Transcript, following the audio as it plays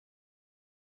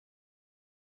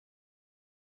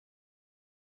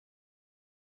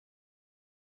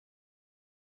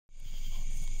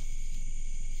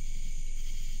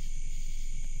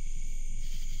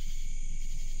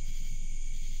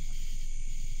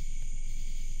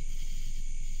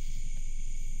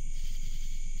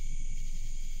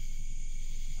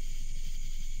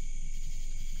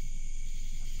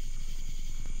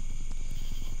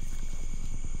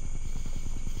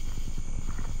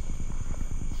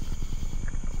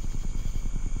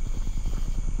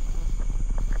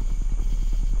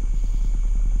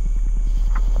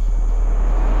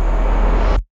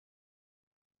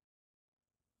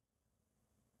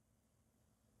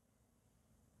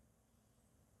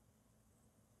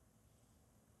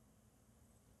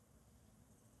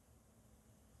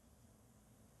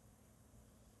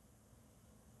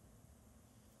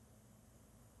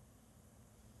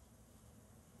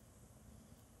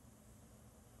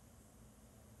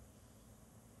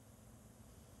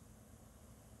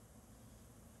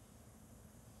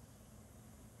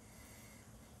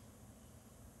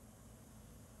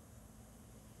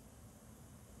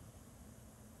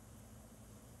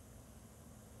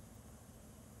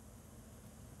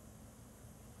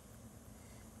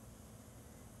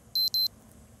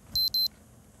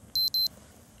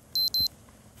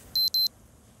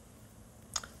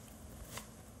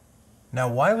Now,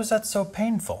 why was that so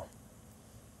painful?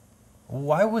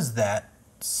 Why was that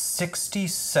 60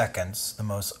 seconds the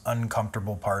most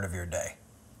uncomfortable part of your day?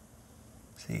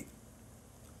 See,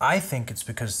 I think it's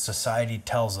because society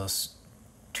tells us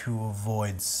to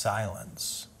avoid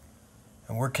silence.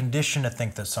 And we're conditioned to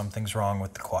think that something's wrong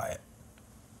with the quiet.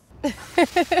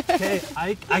 Okay,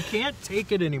 I can't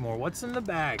take it anymore. What's in the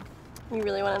bag? You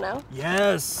really want to know?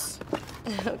 Yes.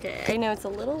 Okay, I know it's a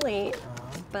little late,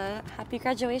 but happy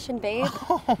graduation, babe.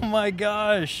 Oh my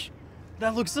gosh.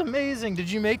 That looks amazing.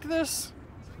 Did you make this?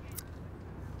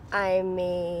 I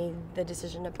made the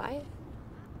decision to buy it.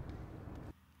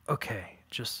 Okay,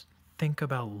 just think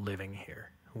about living here.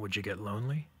 Would you get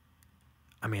lonely?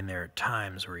 I mean, there are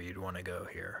times where you'd want to go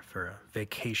here for a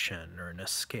vacation or an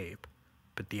escape,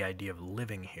 but the idea of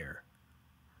living here,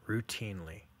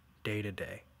 routinely, day to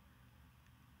day,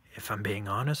 if I'm being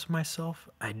honest with myself,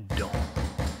 I don't.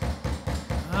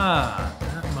 Ah,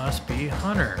 that must be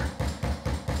Hunter.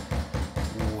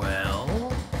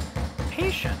 Well,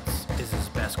 patience is his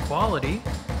best quality,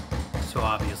 so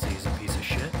obviously he's a piece of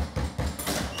shit.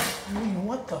 I mean,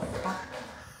 what the fuck?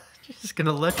 You're just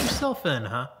gonna let yourself in,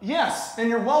 huh? Yes, and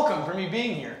you're welcome for me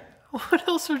being here. What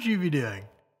else would you be doing?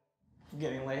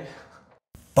 Getting late.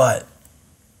 But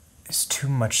is too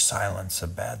much silence a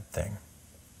bad thing?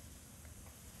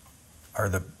 Are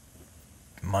the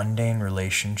mundane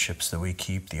relationships that we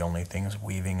keep the only things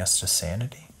weaving us to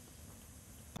sanity?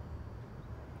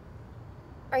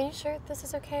 Are you sure this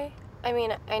is okay? I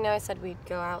mean, I know I said we'd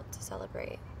go out to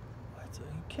celebrate.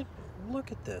 Kid,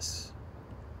 look at this.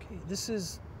 Okay, this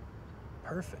is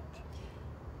perfect.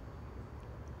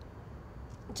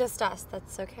 Just us,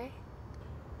 that's okay?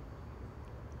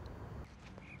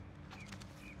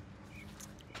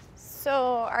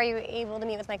 So, are you able to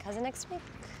meet with my cousin next week?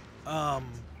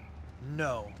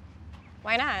 No.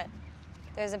 Why not?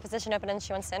 There's a position open and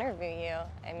she wants to interview you.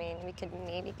 I mean, we could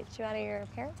maybe get you out of your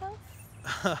parents'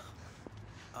 house?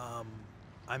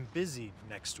 I'm busy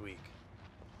next week.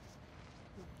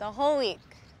 The whole week?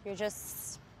 You're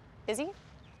just busy?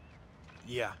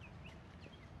 Yeah.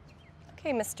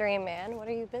 Okay, mystery man, what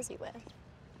are you busy with?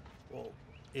 Well,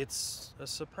 it's a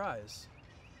surprise.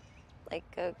 Like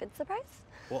a good surprise?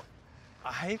 Well,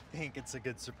 I think it's a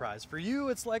good surprise. For you,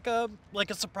 it's like a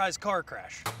surprise car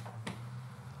crash.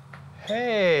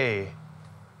 Hey.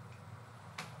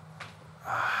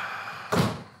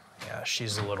 Yeah,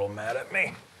 she's a little mad at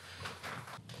me.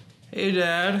 Hey,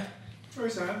 Dad.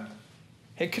 Sorry, son.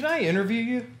 Hey, can I interview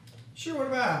you? Sure, what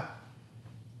about?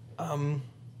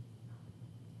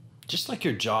 Just like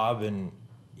your job and,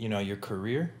 your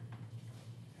career.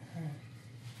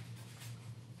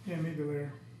 Yeah, maybe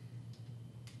later.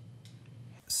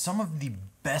 Some of the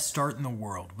best art in the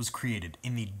world was created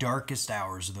in the darkest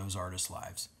hours of those artists'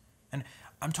 lives. And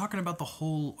I'm talking about the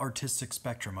whole artistic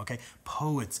spectrum, okay?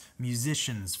 Poets,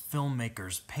 musicians,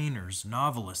 filmmakers, painters,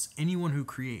 novelists, anyone who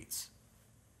creates.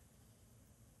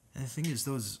 And the thing is,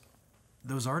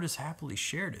 those artists happily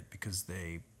shared it because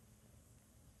they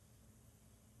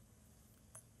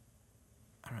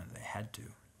had to.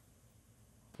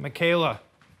 Michaela!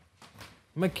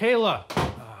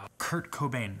 Kurt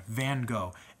Cobain, Van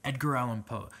Gogh, Edgar Allan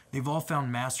Poe, they've all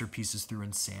found masterpieces through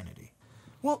insanity.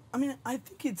 Well, I mean, I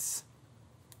think it's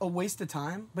a waste of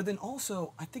time, but then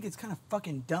also, I think it's kind of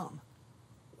fucking dumb.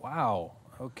 Wow,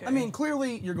 okay. I mean,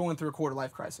 clearly, you're going through a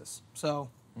quarter-life crisis, so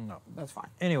no, that's fine.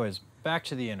 Anyways, back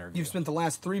to the interview. You've spent the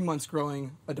last 3 months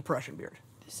growing a depression beard.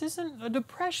 This isn't a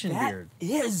depression beard. That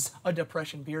is a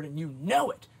depression beard, and you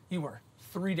know it. You were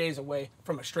 3 days away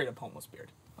from a straight-up homeless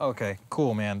beard. Okay,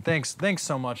 cool, man. Thanks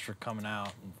so much for coming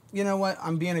out. You know what?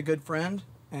 I'm being a good friend,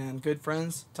 and good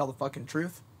friends tell the fucking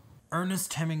truth.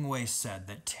 Ernest Hemingway said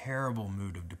that terrible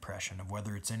mood of depression, of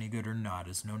whether it's any good or not,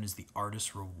 is known as the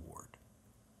artist's reward.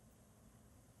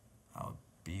 I'll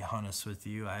be honest with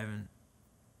you, I haven't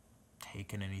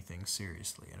taken anything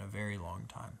seriously in a very long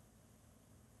time.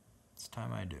 It's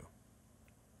time I do.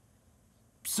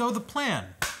 So the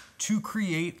plan, to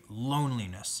create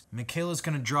loneliness. Michaela's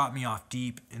gonna drop me off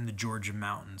deep in the Georgia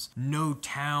mountains. No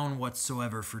town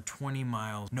whatsoever for 20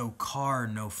 miles. No car,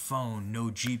 no phone, no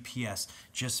GPS.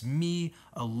 Just me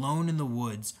alone in the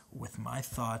woods with my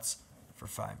thoughts for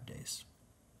 5 days.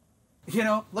 You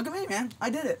know, look at me, man.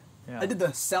 I did it. Yeah. I did the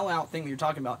sellout thing that you're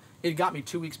talking about. It got me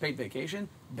 2 weeks paid vacation,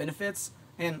 benefits,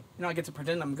 and I get to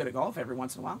pretend I'm good at golf every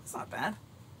once in a while. It's not bad.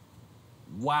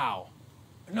 Wow.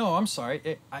 No, I'm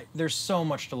sorry. There's so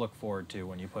much to look forward to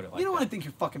when you put it like that. You know what I think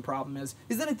your fucking problem is?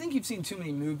 Is that I think you've seen too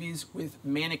many movies with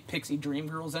manic pixie dream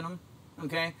girls in them.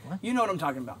 okay? What? You know what I'm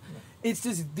talking about. It's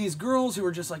just these girls who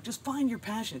are just like, just find your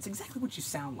passion. It's exactly what you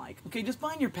sound like, okay? Just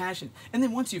find your passion. And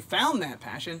then once you found that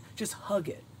passion, just hug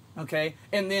it, okay?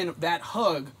 And then that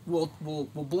hug will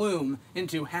bloom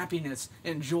into happiness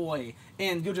and joy,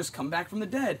 and you'll just come back from the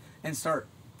dead and start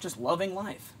just loving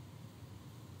life.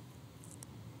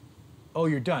 Oh,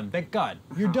 you're done. Thank God.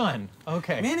 You're done.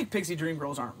 Okay. Manic pixie dream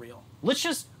girls aren't real. Let's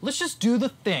just do the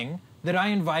thing that I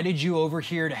invited you over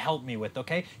here to help me with,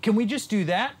 okay? Can we just do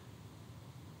that?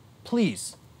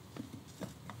 Please.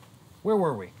 Where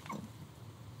were we?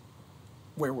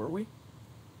 Where were we?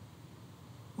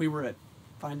 We were at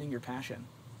finding your passion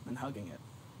and hugging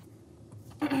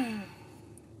it.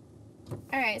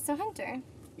 All right, so Hunter,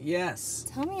 Yes.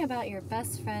 tell me about your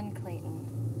best friend, Clayton.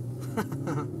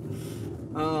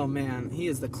 Oh man, he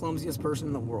is the clumsiest person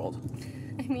in the world.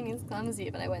 I mean, he's clumsy,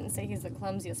 but I wouldn't say he's the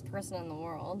clumsiest person in the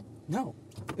world. No,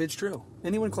 it's true.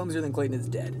 Anyone clumsier than Clayton is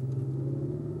dead.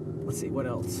 Let's see, what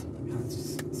else? God,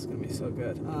 it's gonna be so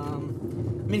good. I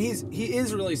mean, he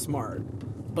is really smart,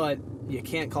 but you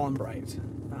can't call him bright.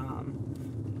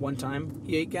 One time,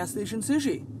 he ate gas station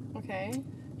sushi. Okay.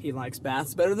 He likes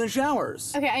baths better than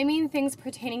showers. Okay, I mean things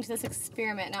pertaining to this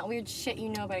experiment, not weird shit you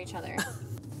know about each other.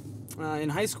 In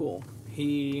high school,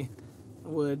 he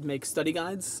would make study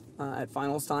guides at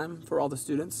finals time for all the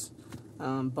students,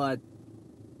 but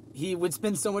he would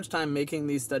spend so much time making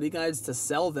these study guides to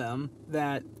sell them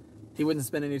that he wouldn't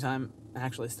spend any time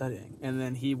actually studying, and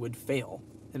then he would fail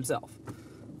himself.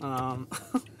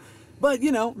 But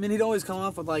you know, I mean, he'd always come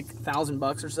off with like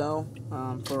 $1,000 or so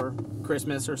for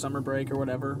Christmas or summer break or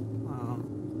whatever.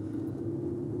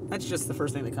 That's just the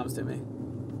first thing that comes to me.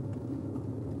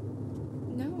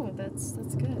 No, that's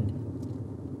good.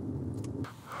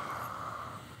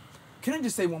 Can I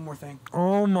just say one more thing?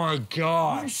 Oh my Oh,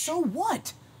 gosh. so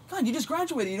what? God, you just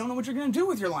graduated. You don't know what you're going to do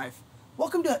with your life.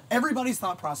 Welcome to everybody's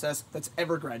thought process that's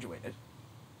ever graduated.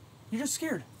 You're just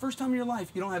scared. First time in your life,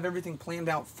 you don't have everything planned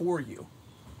out for you.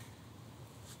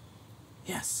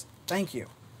 Yes, thank you.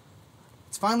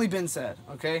 It's finally been said,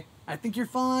 okay? I think you're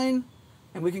fine,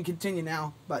 and we can continue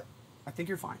now, but I think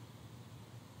you're fine.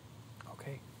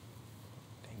 Okay.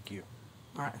 Thank you.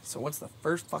 All right, so what's the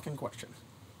first fucking question?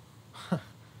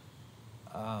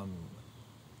 I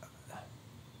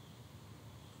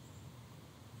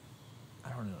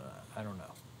don't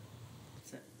know.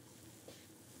 That's it.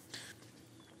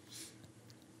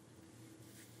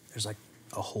 There's like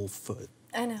a whole foot.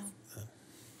 I know.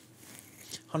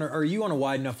 Hunter, are you on a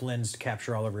wide enough lens to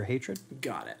capture all of your hatred?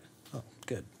 Got it. Oh,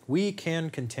 good. We can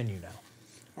continue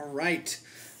now. All right.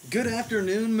 Good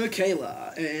afternoon,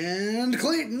 Michaela and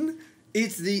Clayton.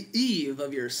 It's the eve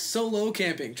of your solo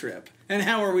camping trip. And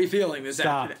how are we feeling this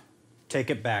Stop. afternoon? Take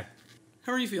it back.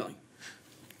 How are you feeling?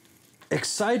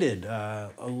 Excited,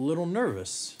 a little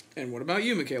nervous. And what about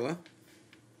you, Michaela?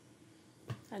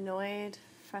 Annoyed,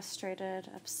 frustrated,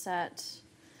 upset,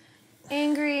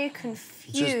 angry,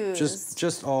 confused.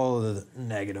 Just all of the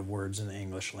negative words in the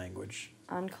English language.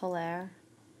 En colère.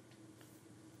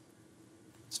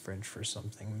 It's French for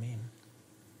something mean.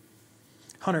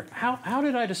 Hunter, how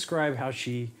did I describe how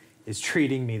she is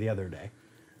treating me the other day?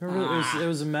 It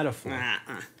was a metaphor.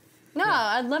 No,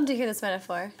 I'd love to hear this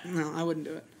metaphor. No, I wouldn't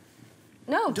do it.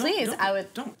 No, please, don't, I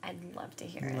would. don't. I'd love to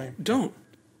hear it. Don't.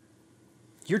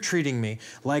 You're treating me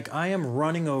like I am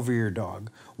running over your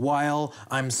dog while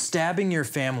I'm stabbing your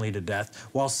family to death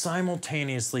while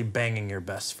simultaneously banging your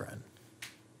best friend.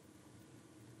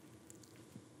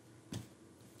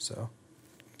 So?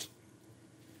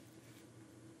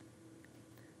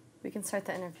 We can start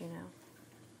the interview now.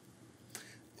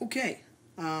 Okay.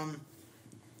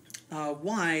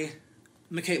 Why,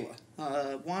 Michaela?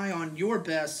 Why on your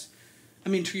best,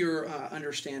 to your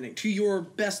understanding, to your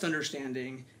best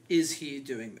understanding, is he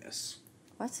doing this?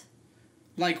 What?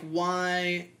 Like,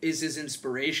 why is his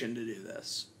inspiration to do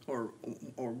this? Or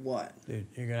what? Dude,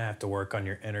 you're gonna have to work on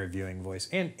your interviewing voice.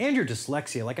 And your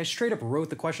dyslexia. Like, I straight up wrote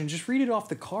the question. Just read it off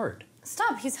the card.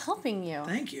 Stop, he's helping you.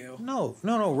 Thank you. No.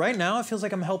 Right now, it feels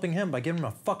like I'm helping him by giving him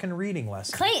a fucking reading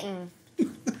lesson. Clayton!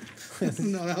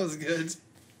 No, that was good.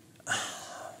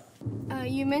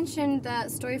 You mentioned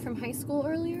that story from high school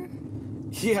earlier?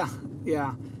 Yeah.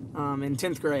 In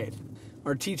 10th grade,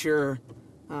 our teacher,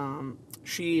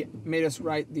 she made us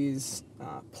write these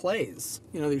plays,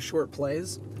 these short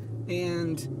plays.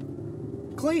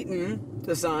 And Clayton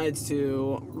decides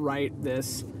to write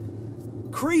this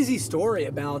crazy story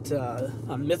about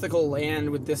a mythical land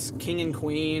with this king and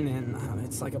queen, and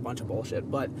it's like a bunch of bullshit.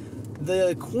 But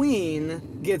the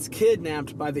queen gets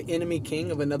kidnapped by the enemy king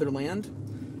of another land.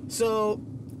 So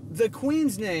the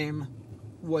queen's name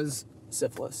was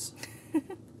Syphilis.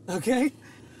 Okay?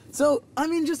 So, I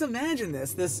mean, just imagine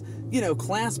this,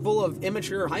 class full of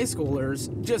immature high schoolers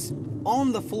just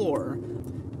on the floor.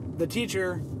 The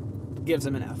teacher gives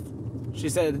him an F. She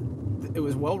said it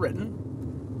was well written,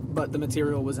 but the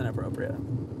material was inappropriate.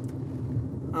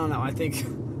 I don't know, I think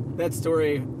that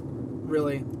story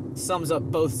really sums up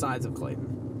both sides of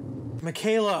Clayton.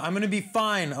 Michaela, I'm gonna be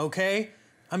fine, okay?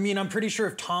 I mean, I'm pretty sure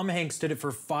if Tom Hanks did it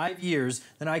for 5 years,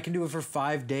 then I can do it for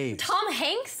 5 days. Tom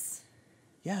Hanks?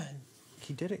 Yeah,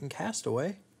 he did it in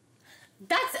Castaway.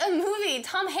 That's a movie.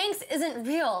 Tom Hanks isn't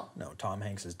real. No, Tom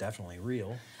Hanks is definitely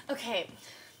real. Okay.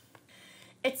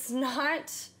 It's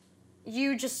not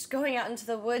you just going out into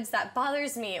the woods that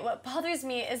bothers me. What bothers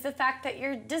me is the fact that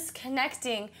you're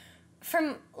disconnecting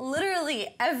from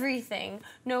literally everything.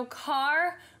 No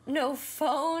car, no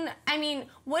phone. I mean,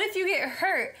 what if you get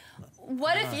hurt?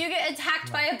 What if you get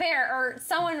attacked by a bear or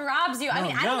someone robs you? I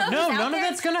mean, I don't know who's out none there. of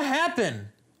that's gonna happen.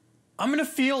 I'm gonna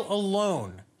feel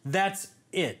alone. That's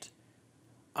it.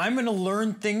 I'm gonna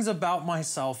learn things about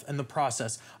myself in the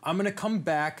process. I'm gonna come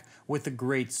back with a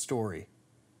great story.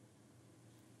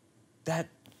 That's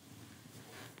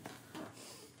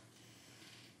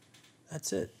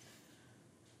it.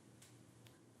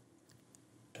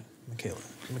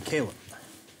 Michaela.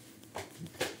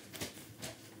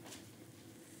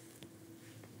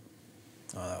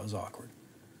 Oh, that was awkward.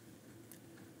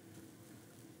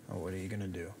 Oh, what are you gonna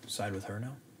do? Side with her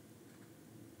now?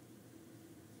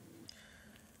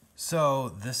 So,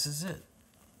 this is it.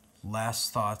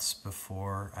 Last thoughts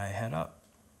before I head up.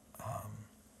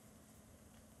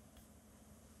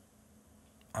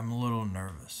 I'm a little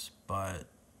nervous, but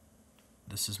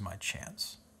this is my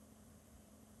chance.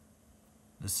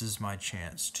 This is my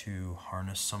chance to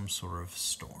harness some sort of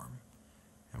storm,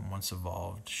 and once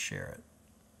evolved, share it.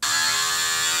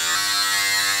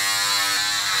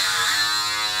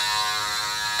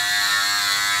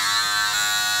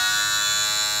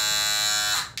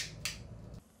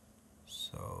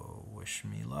 So, wish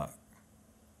me luck.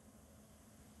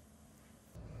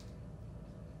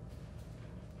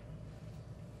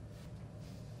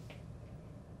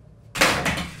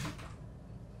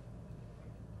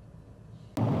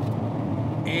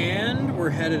 And we're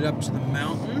headed up to the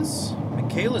mountains.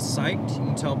 Michaela's psyched. You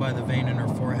can tell by the vein in her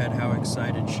forehead how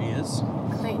excited she is.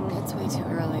 Clayton, it's way too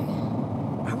early.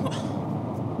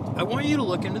 I want you to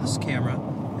look into this camera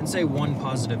and say one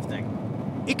positive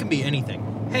thing. It can be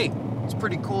anything. Hey, it's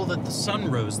pretty cool that the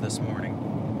sun rose this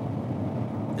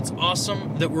morning. It's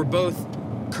awesome that we're both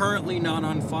currently not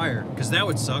on fire, because that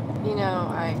would suck. You know,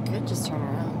 I could just turn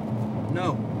around.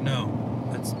 No,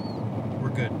 we're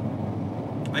good.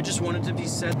 I just wanted to be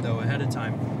said, though, ahead of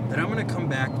time, that I'm going to come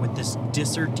back with this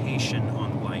dissertation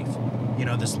on life. You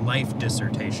know, this life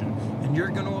dissertation. And you're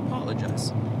going to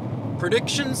apologize.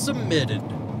 Prediction submitted.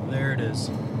 There it is.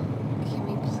 Can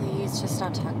we please just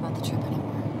not talk about the trip anymore?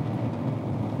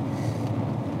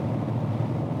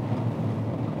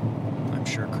 I'm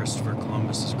sure Christopher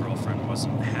Columbus's girlfriend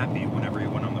wasn't happy whenever he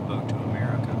went on the boat to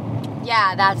America.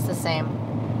 Yeah, that's the same.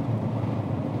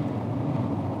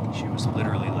 She was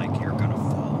literally like, you're gonna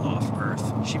fall off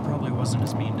Earth. She probably wasn't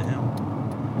as mean to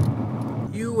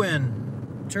him. You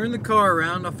win. Turn the car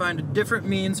around, I'll find a different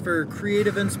means for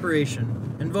creative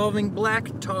inspiration, involving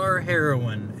black tar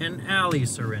heroin and alley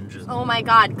syringes. Oh my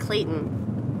God, Clayton.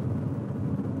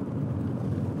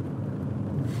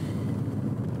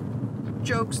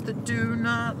 Jokes that do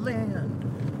not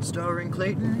land, starring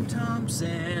Clayton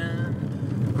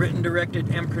Thompson. Written, directed,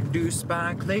 and produced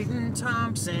by Clayton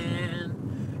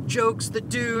Thompson. Jokes that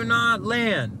do not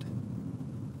land.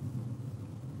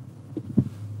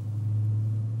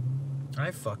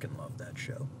 I fucking love that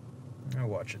show. I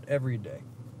watch it every day.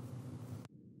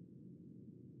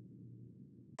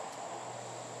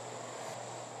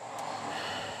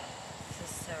 This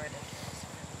is so ridiculous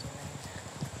what I'm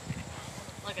doing.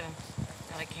 Look at him.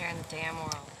 Not a care in the damn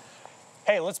world.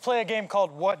 Hey, let's play a game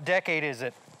called What Decade Is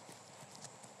It?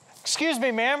 Excuse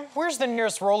me, ma'am, where's the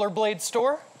nearest rollerblade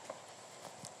store?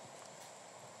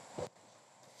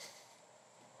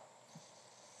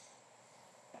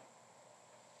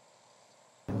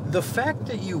 The fact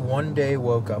that you one day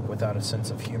woke up without a sense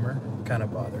of humor kind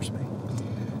of bothers me.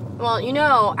 Well, you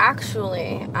know,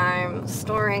 actually, I'm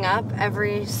storing up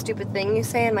every stupid thing you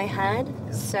say in my head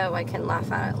so I can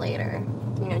laugh at it later.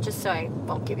 You know, just so I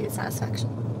won't give you the satisfaction.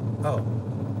 Oh.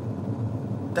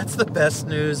 That's the best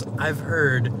news I've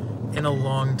heard in a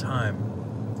long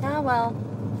time. Ah, well,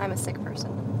 I'm a sick person.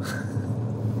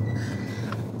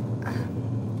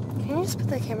 Can you just put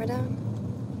the camera down?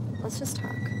 Let's just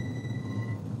talk.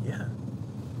 Yeah.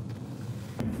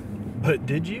 But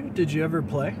did you? Did you ever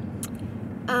play?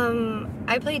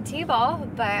 I played t-ball,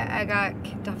 but I got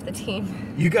kicked off the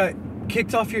team. You got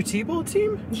kicked off your t-ball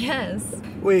team? Yes.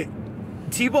 Wait,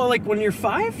 t-ball like when you're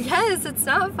 5? Yes, it's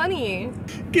not funny.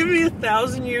 Give me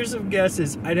 1,000 years of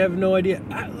guesses. I'd have no idea.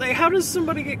 Like, how does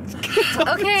somebody get kicked off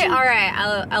the Okay, team? alright,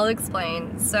 I'll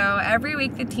explain. So every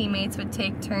week the teammates would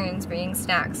take turns bringing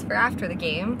snacks for after the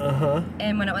game. Uh-huh.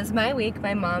 And when it was my week,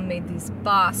 my mom made these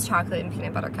Boss chocolate and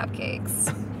peanut butter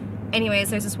cupcakes. Anyways,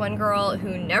 there's this one girl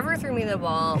who never threw me the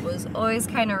ball, was always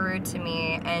kind of rude to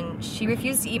me, and she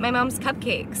refused to eat my mom's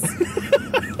cupcakes,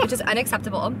 which is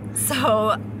unacceptable.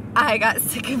 So I got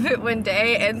sick of it one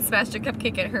day and smashed a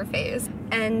cupcake in her face.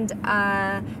 And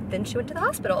then she went to the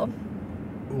hospital.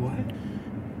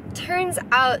 What? Turns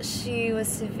out she was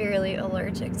severely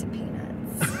allergic to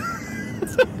peanuts.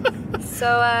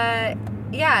 So,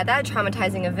 yeah, that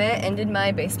traumatizing event ended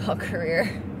my baseball career.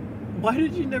 Why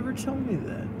did you never tell me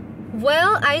that?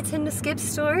 Well, I tend to skip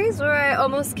stories where I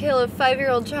almost kill a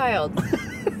 5-year-old child.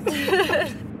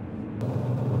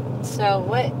 So,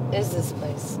 what is this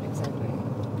place exactly?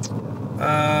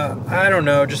 I don't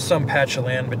know, just some patch of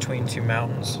land between 2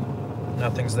 mountains.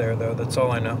 Nothing's there though, that's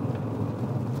all I know.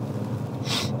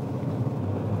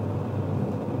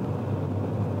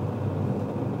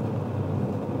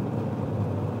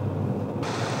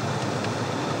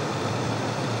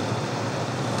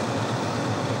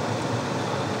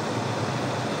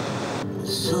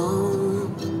 So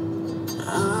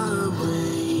I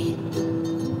wait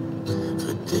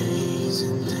for days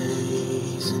and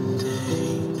days and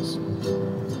days,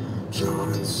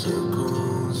 drawing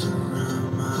circles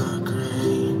around my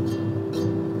grave.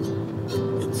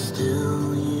 And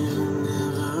still you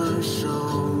never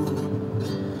showed.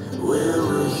 Where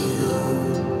were you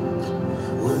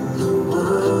when the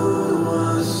world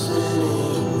was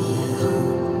spinning you?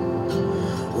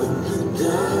 When the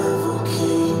devil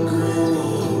came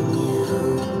grinning you,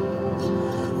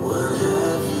 what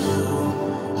have you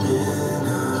been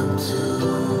up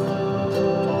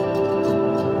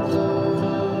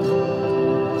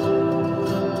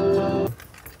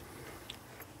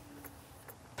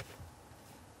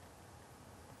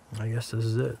I guess this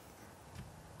is it.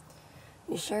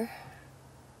 You sure?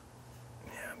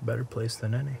 Yeah, better place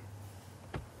than any.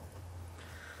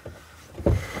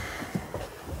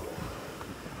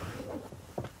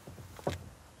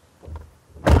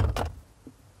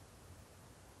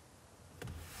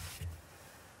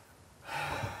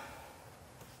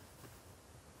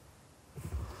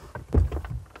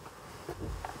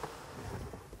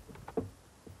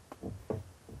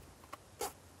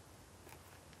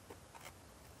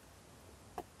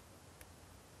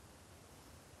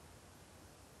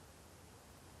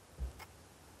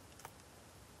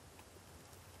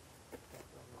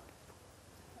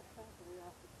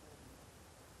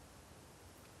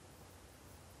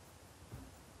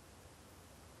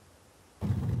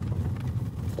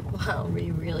 Wow, we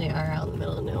really are out in the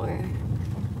middle of nowhere.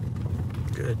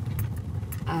 Good.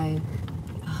 I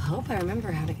hope I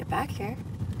remember how to get back here.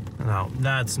 No,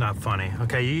 that's not funny.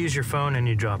 Okay, you use your phone and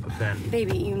you drop a pin.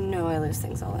 Baby, you know I lose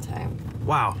things all the time.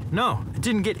 Wow, no, it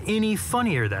didn't get any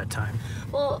funnier that time.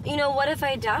 Well, you know, what if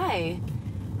I die?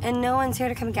 And no one's here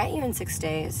to come get you in 6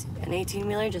 days. An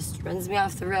 18-wheeler just runs me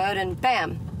off the road and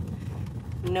bam!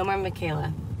 No more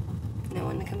Michaela. No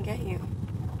one to come get you.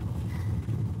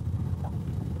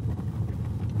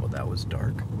 Well, that was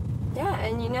dark. Yeah,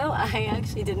 and you know, I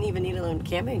actually didn't even need a lone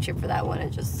camping trip for that one.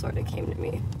 It just sort of came to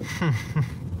me.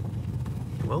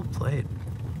 Well played.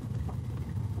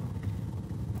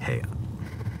 Hey,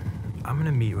 I'm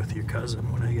gonna meet with your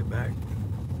cousin when I get back.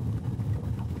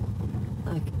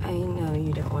 Look, I know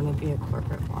you don't want to be a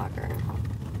corporate blogger.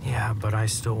 Yeah, but I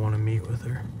still want to meet with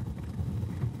her.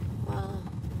 Well,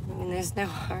 I mean, there's no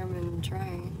harm in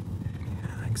trying.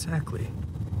 Yeah, exactly.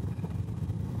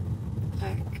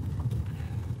 Like,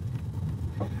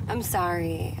 I'm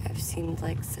sorry I've seemed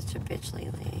like such a bitch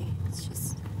lately. It's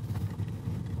just...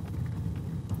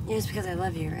 It's because I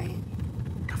love you, right?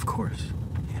 Of course.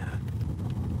 Yeah.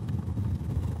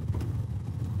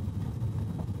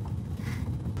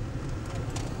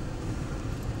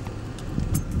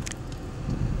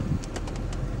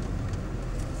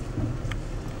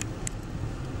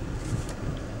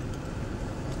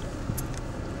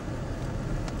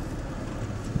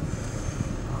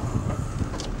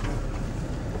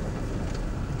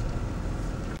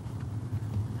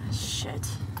 Shit.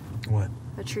 What?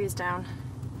 The tree's down.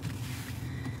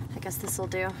 I guess this'll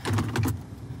do.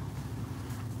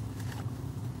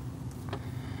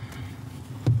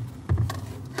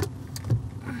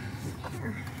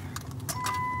 Here.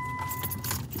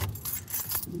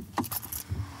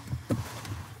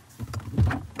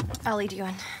 I'll lead you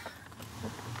in.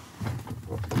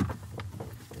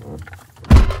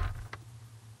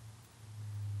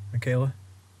 Michaela?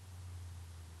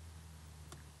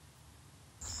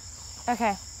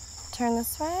 Okay, turn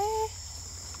this way.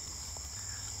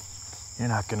 You're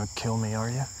not gonna kill me, are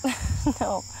you?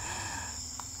 No.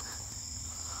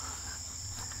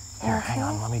 Here, hang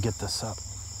on, let me get this up.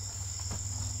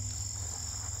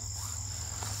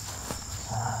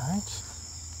 All right.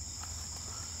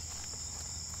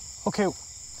 Okay,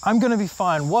 I'm gonna be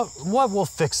fine. What will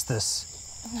fix this?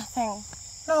 Nothing.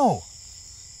 No.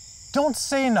 Don't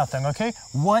say nothing, okay?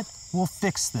 What will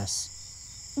fix this?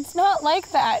 It's not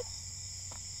like that.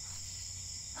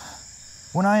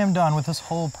 When I am done with this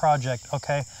whole project,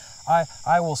 okay,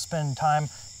 I will spend time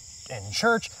in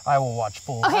church. I will watch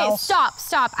Full House. Okay,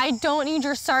 stop. I don't need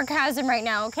your sarcasm right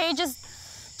now, okay? Just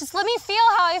let me feel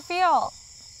how I feel.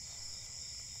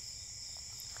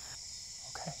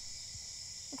 Okay.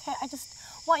 Okay, I just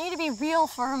want you to be real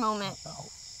for a moment. Oh.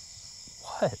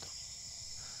 What?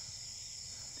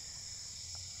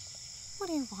 What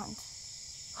do you want?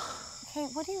 Okay,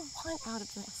 what do you want out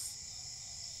of this?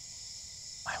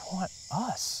 I want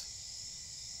us.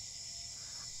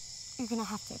 You're gonna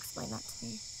have to explain that to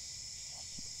me.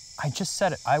 I just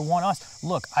said it. I want us.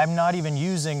 Look, I'm not even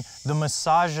using the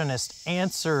misogynist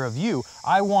answer of you.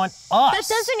 I want us. That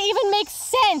doesn't even make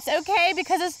sense, okay?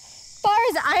 Because as far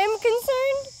as I'm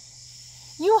concerned,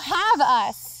 you have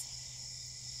us.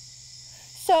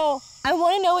 So I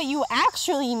want to know what you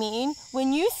actually mean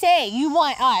when you say you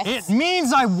want us. It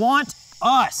means I want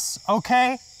us,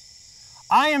 okay?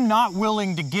 I am not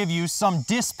willing to give you some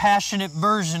dispassionate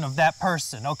version of that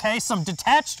person, okay? Some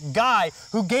detached guy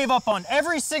who gave up on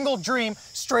every single dream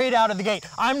straight out of the gate.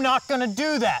 I'm not gonna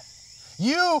do that.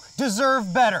 You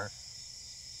deserve better.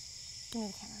 Give me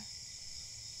the camera.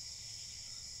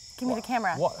 Give me the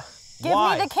camera. What? Give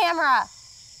Why? me the camera.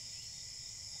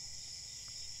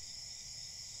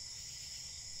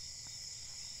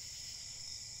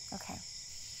 Okay.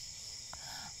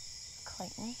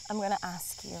 Clayton, I'm gonna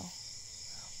ask you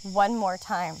one more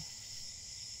time,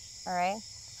 all right?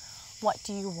 What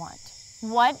do you want?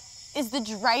 What is the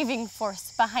driving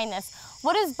force behind this?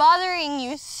 What is bothering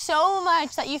you so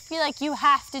much that you feel like you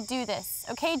have to do this,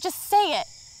 okay? Just say it.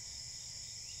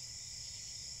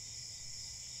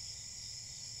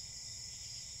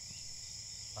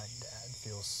 My dad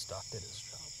feels stuck at his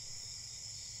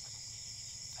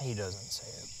job. He doesn't say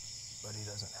it, but he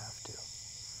doesn't have to.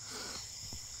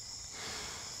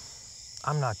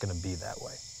 I'm not gonna be that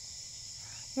way.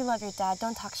 You love your dad.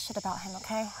 Don't talk shit about him,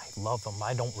 okay? I love him.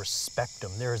 I don't respect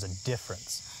him. There is a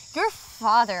difference. Your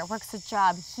father works a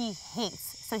job he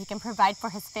hates so he can provide for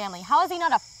his family. How is he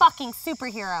not a fucking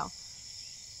superhero?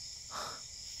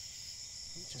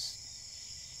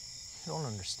 You don't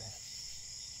understand.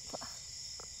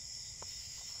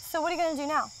 So what are you gonna do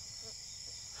now?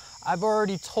 I've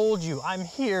already told you, I'm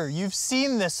here. You've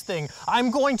seen this thing.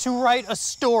 I'm going to write a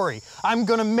story. I'm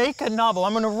gonna make a novel.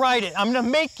 I'm gonna write it. I'm gonna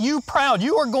make you proud.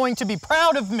 You are going to be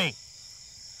proud of me.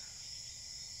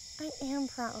 I am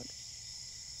proud.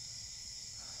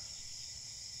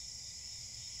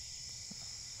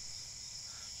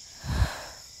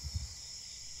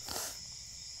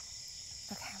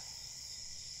 Okay.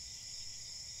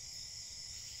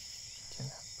 You're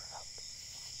not proud.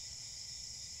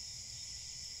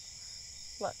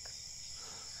 Look,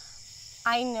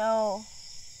 I know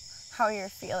how you're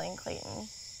feeling, Clayton.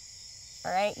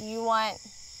 All right? You want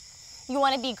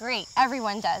to be great.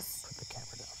 Everyone does. Put the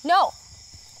camera down. No.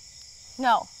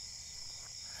 No.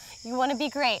 You want to be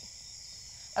great.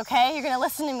 Okay? You're going to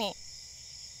listen to me.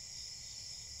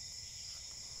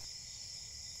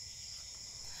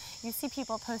 You see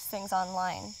people post things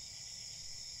online.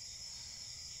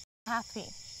 Happy.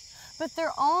 But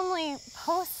they're only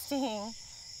posting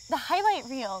the highlight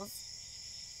reels.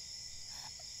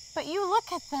 But you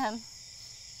look at them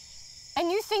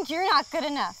and you think you're not good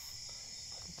enough.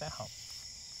 Put it down.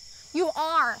 You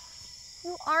are.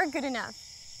 You are good enough.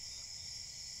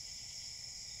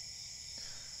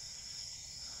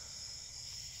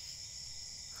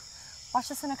 Watch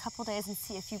this in a couple days and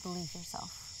see if you believe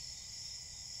yourself.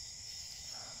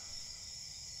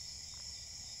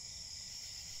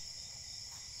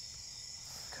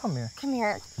 Come here. Come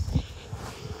here.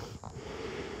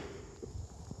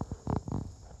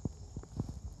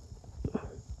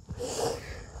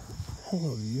 I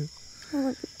love you. I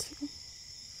love you too.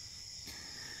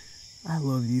 I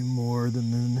love you more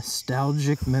than the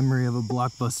nostalgic memory of a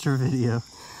Blockbuster video.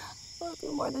 I love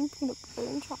you more than peanut butter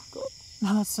and chocolate.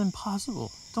 No, that's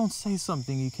impossible. Don't say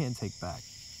something you can't take back.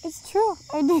 It's true.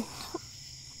 I do.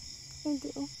 I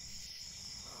do.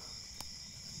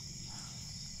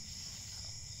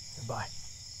 Goodbye.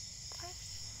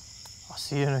 I'll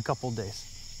see you in a couple days.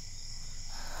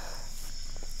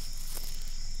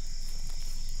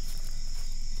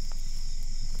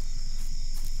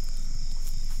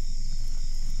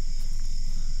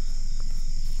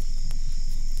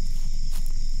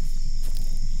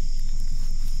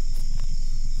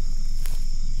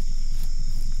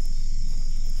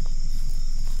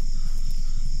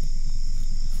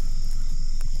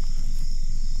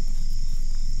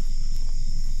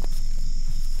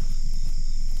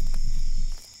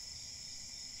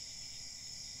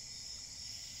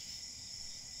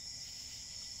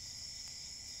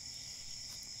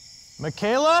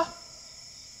 Michaela?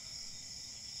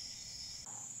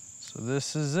 So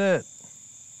this is it.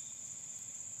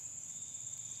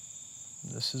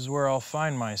 This is where I'll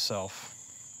find myself.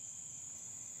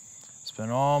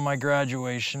 Spent all my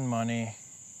graduation money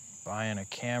buying a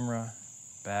camera,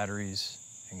 batteries,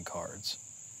 and cards.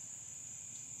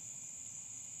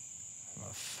 I'm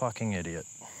a fucking idiot.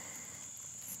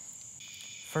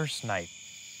 First night.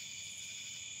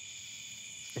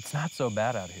 It's not so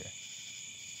bad out here.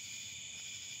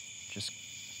 Just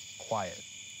quiet.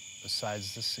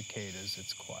 Besides the cicadas,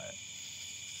 it's quiet.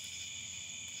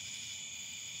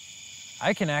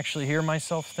 I can actually hear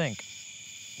myself think.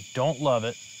 Don't love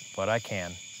it, but I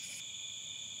can.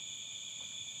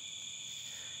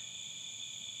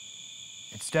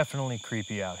 It's definitely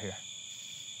creepy out here.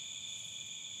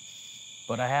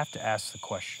 But I have to ask the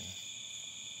question.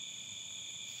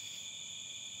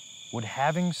 Would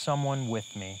having someone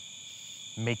with me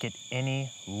make it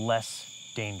any less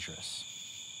dangerous?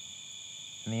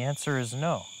 And the answer is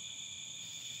no.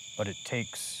 But it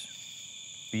takes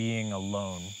being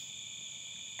alone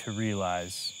to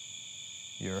realize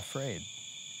you're afraid.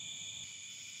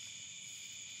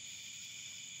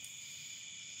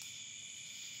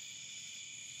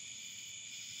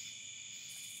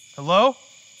 Hello?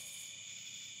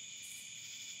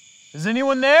 Is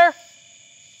anyone there?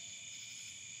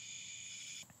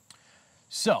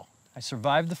 So, I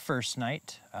survived the first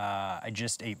night. I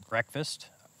just ate breakfast,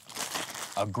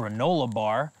 a granola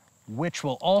bar, which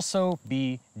will also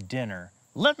be dinner.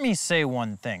 Let me say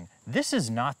one thing. This is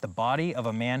not the body of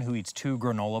a man who eats 2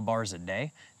 granola bars a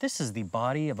day. This is the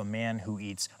body of a man who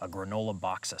eats a granola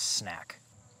box a snack.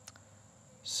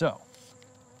 So,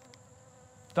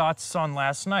 thoughts on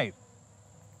last night?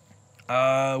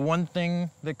 One thing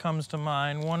that comes to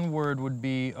mind, one word would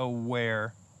be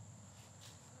aware.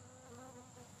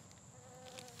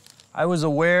 I was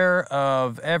aware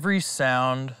of every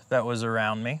sound that was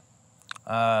around me.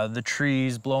 The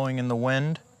trees blowing in the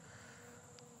wind,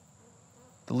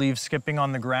 the leaves skipping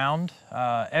on the ground.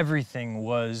 Everything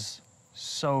was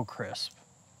so crisp.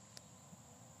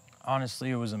 Honestly,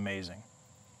 it was amazing.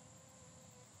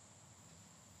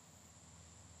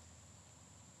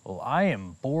 Well, I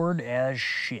am bored as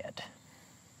shit.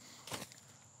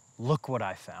 Look what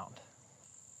I found.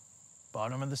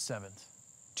 Bottom of the 7th,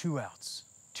 2 outs,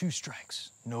 2 strikes,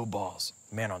 no balls.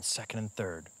 Man on second and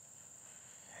third.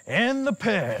 And the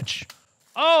pitch.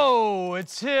 Oh,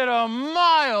 it's hit a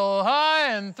mile high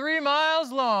and 3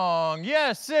 miles long.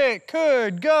 Yes, it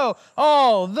could go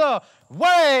all the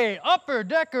way. Upper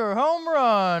decker home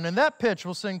run. And that pitch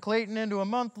will send Clayton into a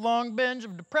month-long binge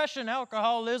of depression,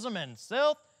 alcoholism, and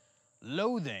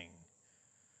self-loathing.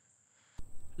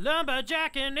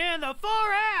 Lumberjacking in the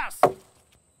forest.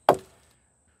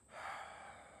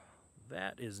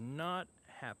 That is not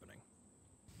happening.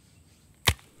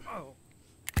 Oh.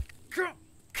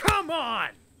 Come on!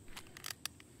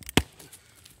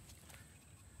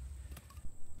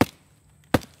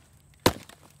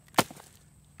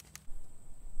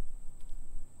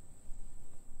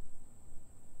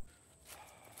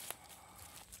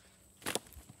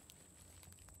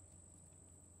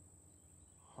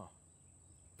 Huh.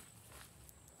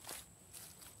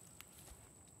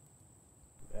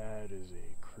 That is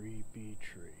a creepy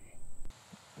tree.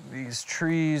 These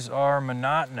trees are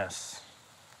monotonous.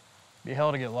 Be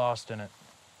hell to get lost in it.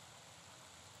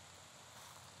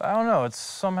 I don't know, it's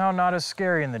somehow not as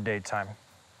scary in the daytime.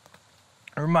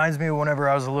 It reminds me of whenever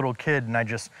I was a little kid and I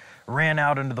just ran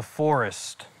out into the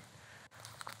forest,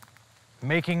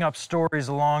 making up stories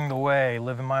along the way,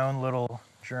 living my own little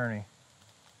journey.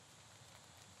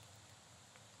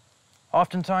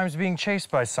 Oftentimes being chased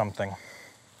by something.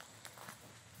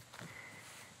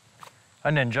 A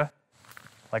ninja.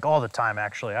 Like all the time,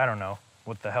 actually. I don't know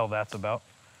what the hell that's about.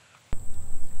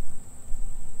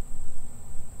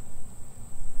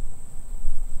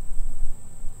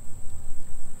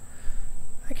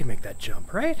 I can make that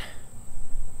jump, right?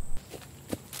 You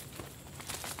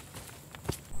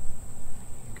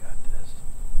got this.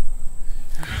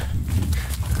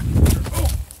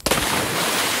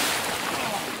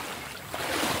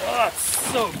 Oh, it's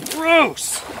so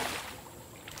gross!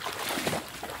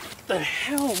 What the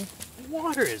hell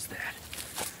water is that?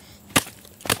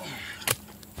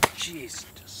 Jeez,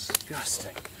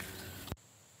 disgusting.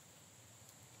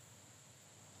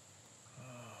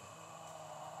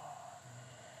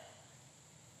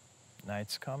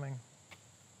 Night's coming,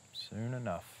 soon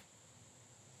enough.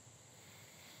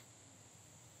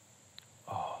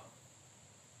 Oh,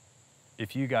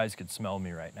 if you guys could smell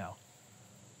me right now,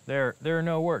 there are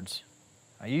no words.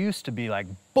 I used to be like,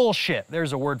 bullshit,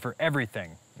 there's a word for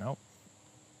everything. Nope,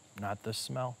 not this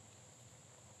smell.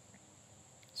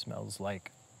 Smells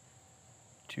like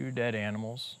 2 dead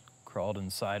animals crawled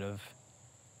inside of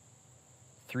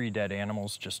 3 dead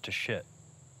animals just to shit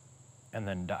and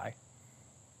then die.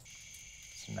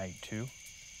 It's night 2.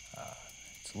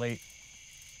 It's late,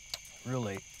 real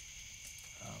late.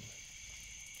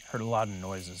 Heard a lot of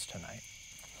noises tonight.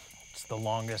 It's the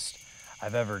longest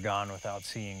I've ever gone without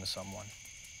seeing someone.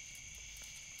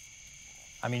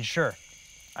 I mean, sure,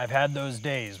 I've had those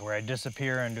days where I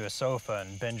disappear into a sofa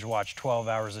and binge watch 12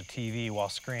 hours of TV while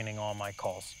screening all my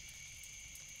calls.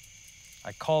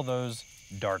 I call those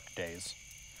dark days,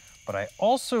 but I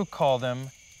also call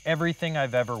them everything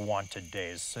I've ever wanted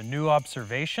days. So new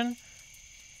observation,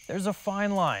 there's a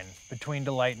fine line between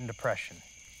delight and depression.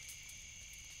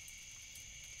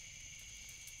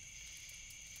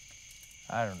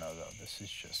 I don't know though, this is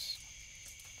just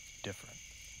different.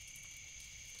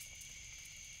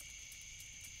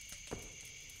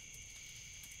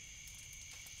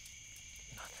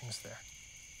 Nothing's there.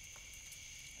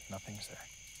 Nothing's there.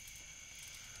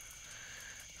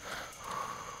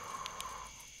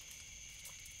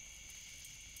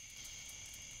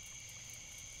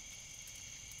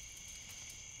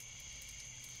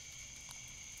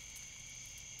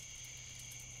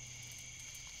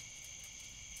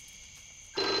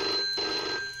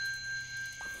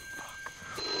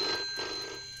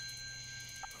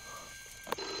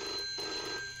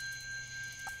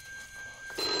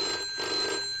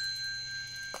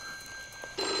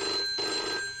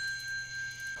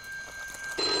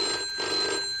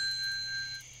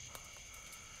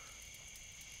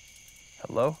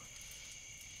 Hello?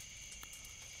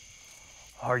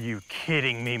 Are you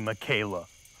kidding me, Michaela?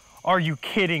 Are you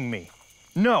kidding me?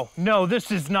 No,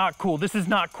 this is not cool. This is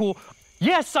not cool.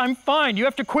 Yes, I'm fine. You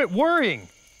have to quit worrying.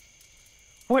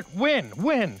 What,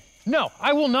 when? No,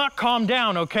 I will not calm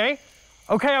down, okay?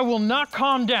 Okay, I will not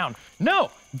calm down.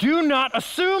 No, do not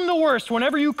assume the worst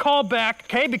whenever you call back,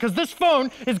 okay? Because this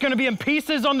phone is gonna be in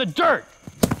pieces on the dirt.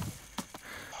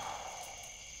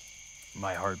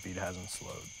 My heartbeat hasn't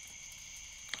slowed.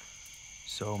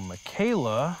 So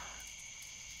Michaela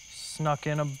snuck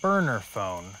in a burner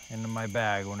phone into my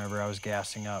bag whenever I was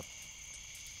gassing up.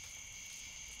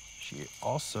 She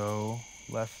also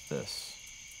left this.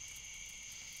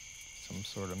 Some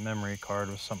sort of memory card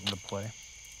with something to play.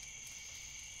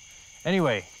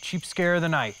 Anyway, cheap scare of the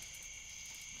night.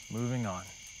 Moving on.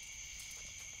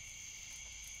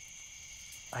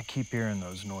 I keep hearing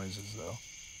those noises though.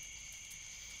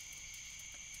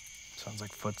 Sounds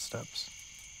like footsteps.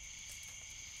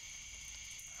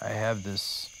 I have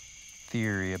this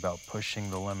theory about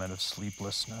pushing the limit of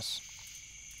sleeplessness.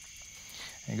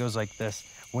 And it goes like this.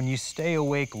 When you stay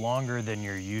awake longer than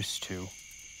you're used to,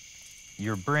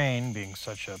 your brain, being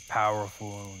such a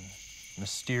powerful and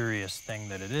mysterious thing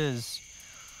that it is,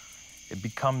 it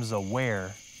becomes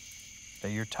aware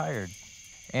that you're tired.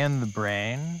 And the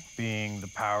brain, being the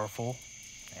powerful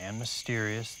and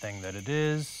mysterious thing that it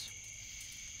is,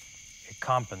 it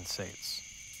compensates.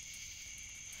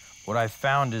 What I've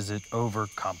found is it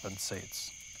overcompensates,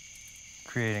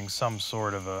 creating some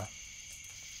sort of a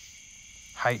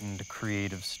heightened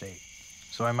creative state.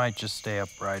 So I might just stay up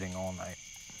writing all night.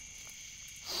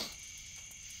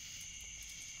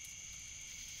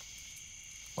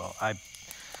 Well, I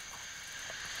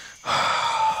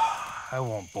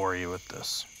won't bore you with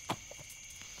this.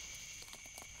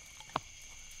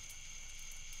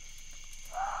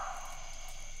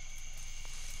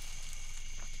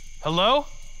 Hello?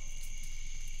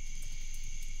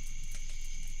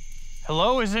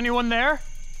 Hello, is anyone there?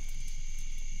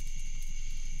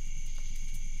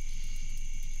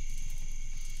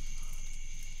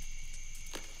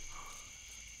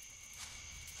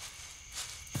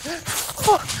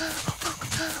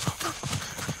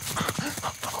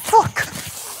 Fuck!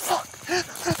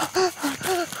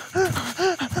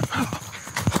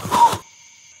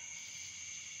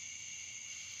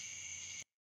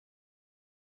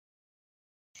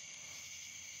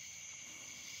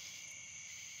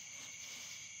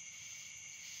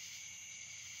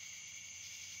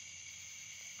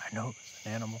 I know it was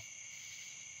an animal.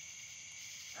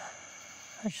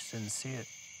 I just didn't see it.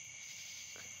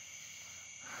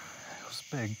 It was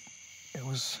big. It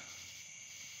was...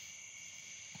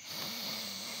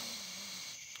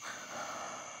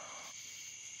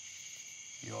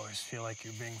 You always feel like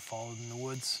you're being followed in the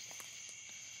woods.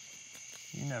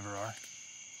 You never are.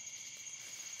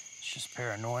 It's just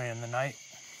paranoia in the night.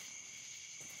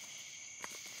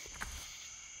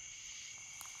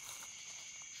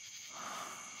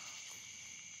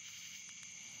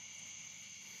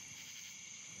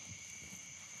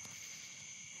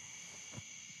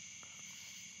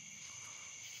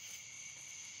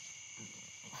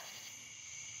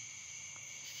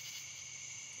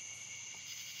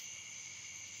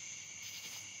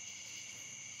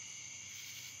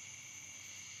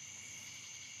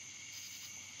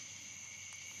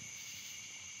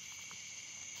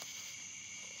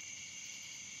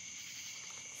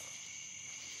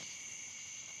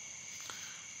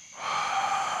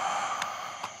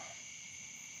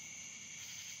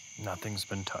 Nothing's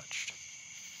been touched.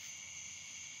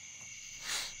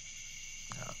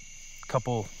 A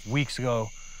couple weeks ago,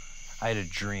 I had a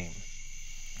dream.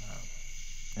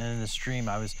 And in this dream,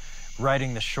 I was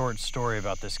writing the short story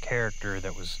about this character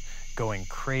that was going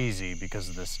crazy because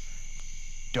of this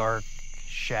dark,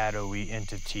 shadowy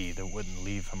entity that wouldn't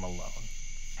leave him alone.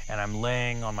 And I'm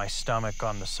laying on my stomach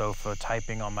on the sofa,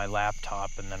 typing on my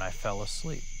laptop, and then I fell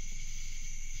asleep.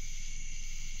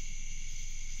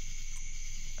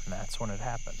 And that's when it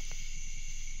happened.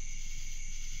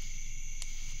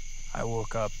 I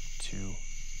woke up to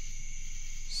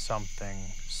something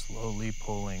slowly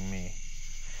pulling me.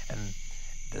 And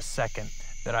the second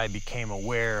that I became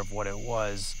aware of what it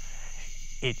was,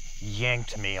 it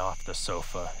yanked me off the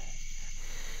sofa.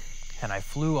 And I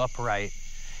flew upright,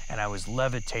 and I was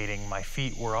levitating. My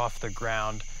feet were off the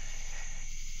ground,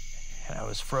 and I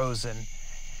was frozen.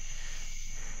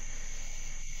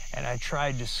 And I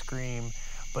tried to scream,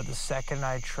 but the second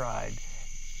I tried,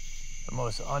 the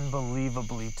most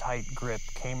unbelievably tight grip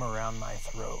came around my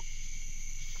throat.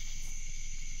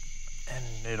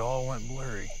 And it all went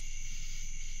blurry.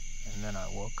 And then I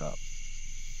woke up.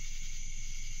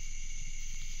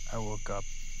 I woke up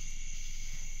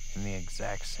in the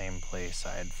exact same place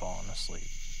I had fallen asleep.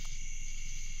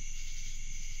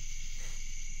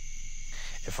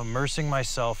 If immersing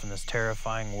myself in this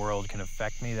terrifying world can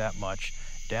affect me that much,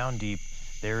 down deep,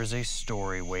 there is a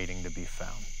story waiting to be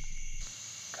found.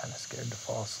 Kind of scared to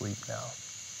fall asleep now.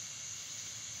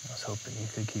 I was hoping you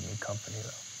could keep me company,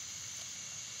 though.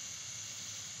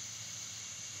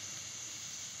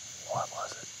 What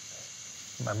was it?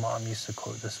 My mom used to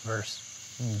quote this verse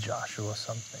in Joshua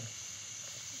something.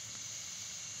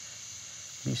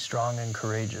 Be strong and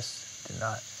courageous. Do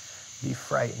not be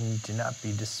frightened. Do not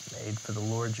be dismayed, for the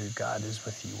Lord your God is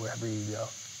with you wherever you go.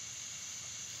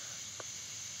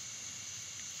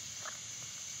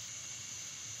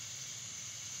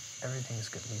 Everything's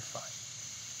going to be fine.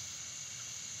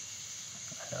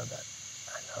 I know that.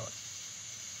 I know it.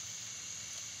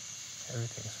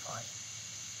 Everything's fine.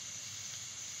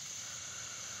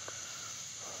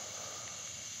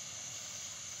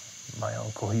 My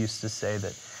uncle used to say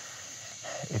that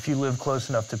if you live close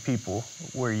enough to people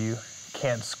where you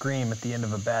can't scream at the end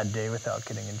of a bad day without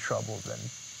getting in trouble, then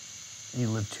you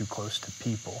live too close to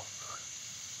people.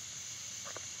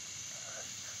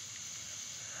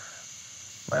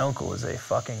 My uncle is a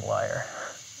fucking liar.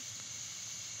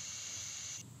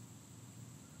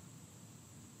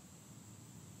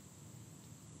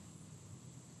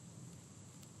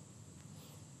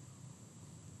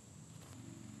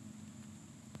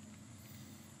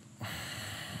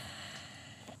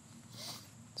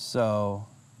 So,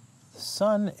 the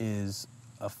sun is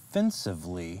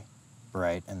offensively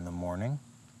bright in the morning.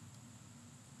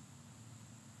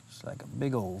 It's like a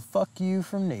big old fuck you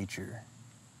from nature.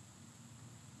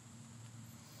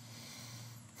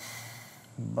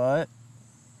 But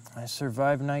I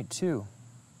survived night 2.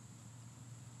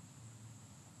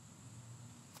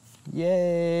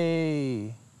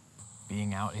 Yay!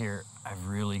 Being out here, I've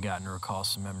really gotten to recall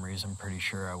some memories I'm pretty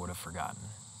sure I would have forgotten.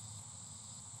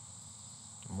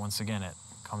 And once again, it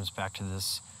comes back to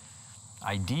this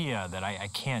idea that I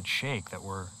can't shake, that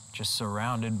we're just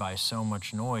surrounded by so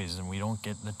much noise and we don't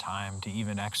get the time to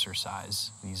even exercise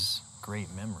these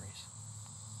great memories.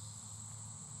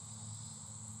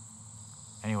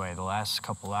 Anyway, the last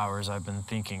couple hours I've been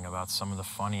thinking about some of the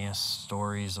funniest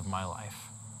stories of my life.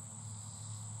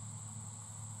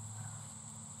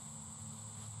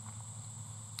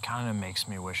 Kind of makes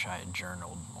me wish I had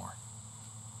journaled more.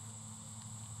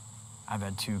 I've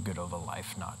had too good of a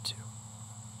life not to.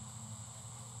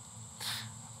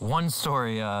 One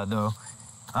story, though,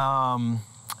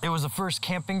 it was the first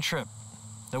camping trip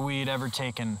that we'd ever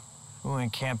taken. We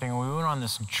went camping and we went on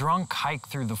this drunk hike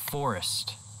through the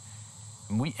forest.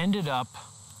 And we ended up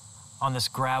on this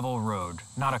gravel road,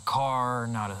 not a car,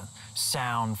 not a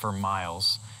sound for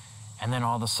miles. And then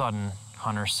all of a sudden,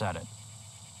 Hunter said it.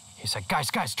 He said,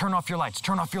 guys, turn off your lights,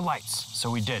 turn off your lights.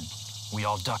 So we did. We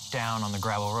all ducked down on the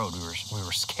gravel road. We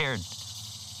were scared.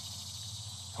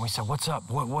 And we said, what's up?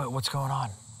 What's going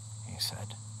on? He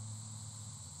said,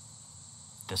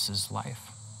 this is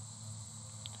life.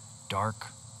 Dark,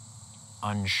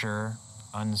 unsure,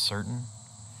 uncertain.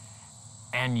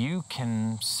 And you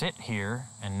can sit here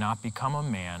and not become a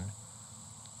man,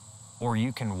 or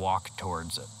you can walk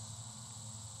towards it.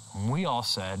 And we all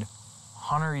said,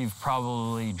 Hunter, you've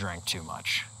probably drank too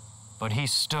much. But he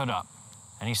stood up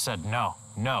and he said, no,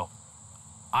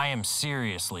 I am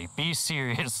seriously,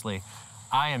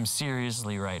 I am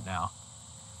seriously right now.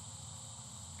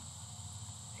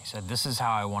 He said, this is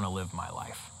how I want to live my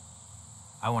life.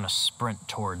 I want to sprint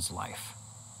towards life.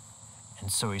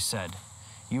 And so he said,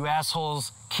 "You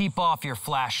assholes, keep off your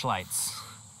flashlights."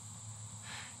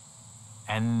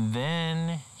 And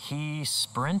then he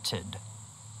sprinted.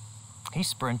 He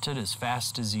sprinted as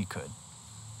fast as he could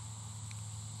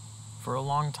for a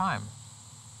long time.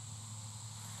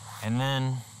 And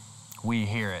then we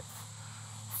hear it.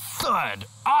 Thud!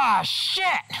 Ah,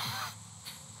 shit!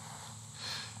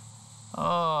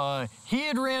 He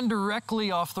had ran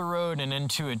directly off the road and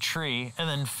into a tree and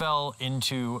then fell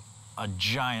into a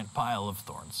giant pile of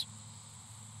thorns.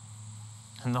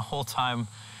 And the whole time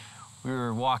we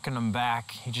were walking him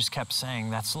back, he just kept saying,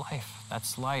 "That's life,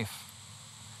 that's life.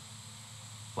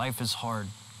 Life is hard."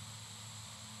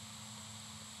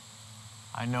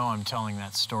 I know I'm telling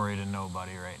that story to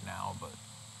nobody right now, but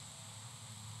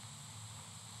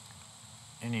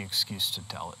any excuse to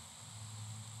tell it.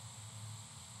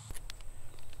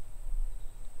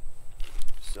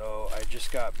 So I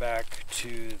just got back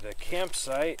to the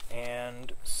campsite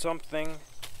and something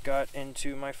got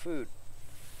into my food.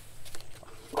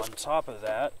 On top of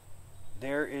that,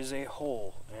 there is a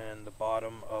hole in the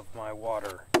bottom of my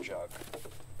water jug.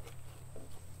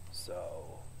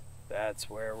 So that's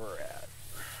where we're at.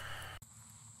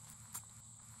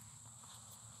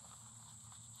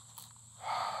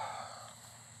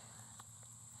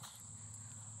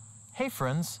 Hey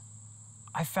friends,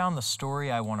 I found the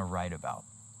story I want to write about.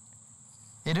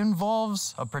 It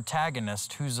involves a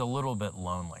protagonist who's a little bit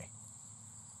lonely.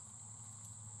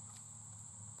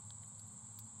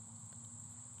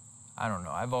 I don't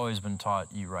know, I've always been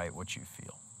taught you write what you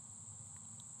feel.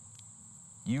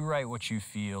 You write what you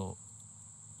feel,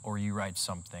 or you write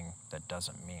something that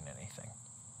doesn't mean anything.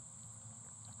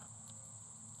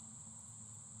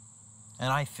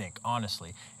 And I think,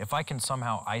 honestly, if I can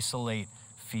somehow isolate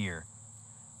fear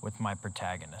with my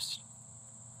protagonist,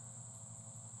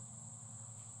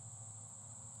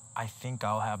 I think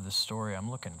I'll have the story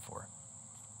I'm looking for.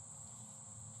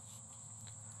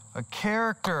 A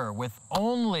character with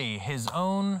only his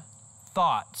own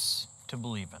thoughts to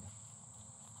believe in.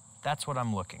 That's what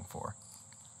I'm looking for.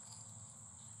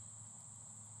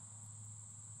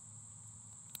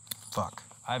 Fuck,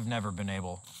 I've never been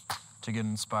able to get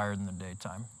inspired in the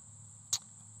daytime.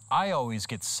 I always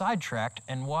get sidetracked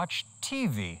and watch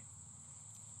TV.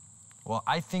 Well,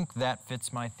 I think that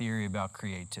fits my theory about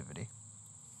creativity.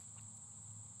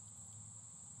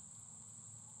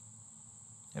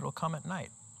 It'll come at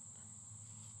night.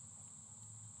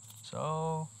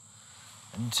 So,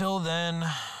 until then,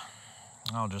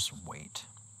 I'll just wait.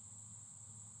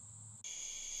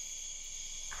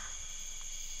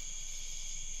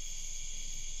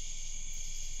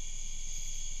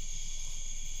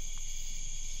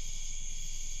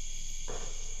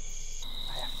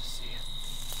 I have to see it.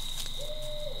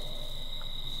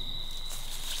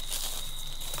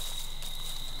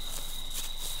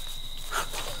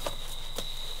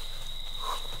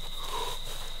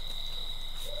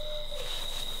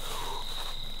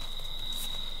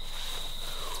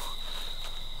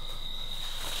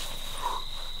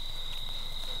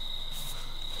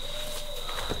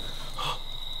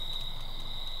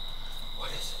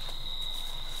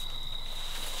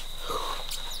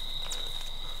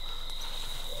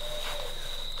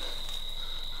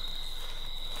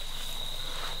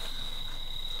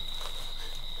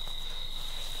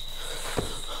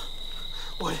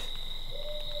 What?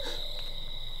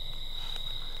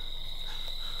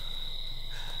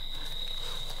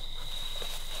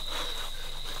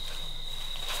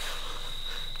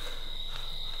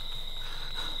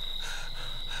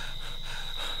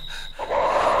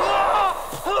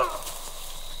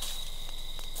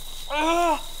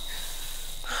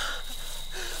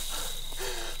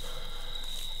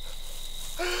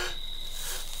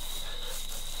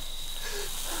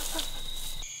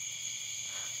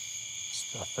 It's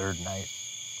the third night.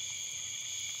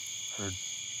 Heard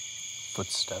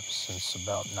footsteps since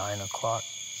about 9 o'clock.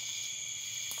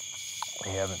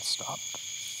 They haven't stopped.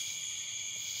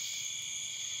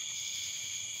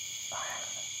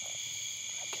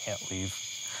 I can't leave.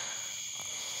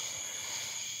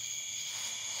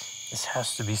 This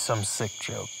has to be some sick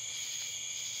joke.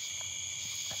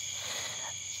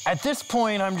 At this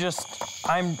point,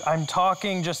 I'm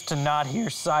talking just to not hear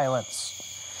silence.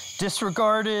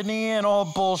 Disregard any and all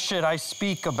bullshit I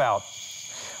speak about.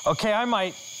 Okay, I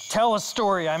might tell a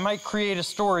story, I might create a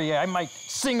story, I might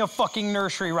sing a fucking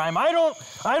nursery rhyme. I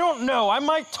don't know. I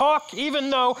might talk even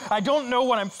though I don't know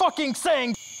what I'm fucking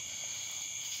saying.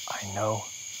 I know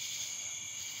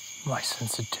my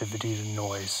sensitivity to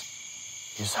noise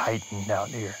is heightened out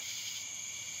here.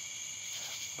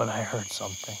 But I heard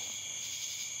something.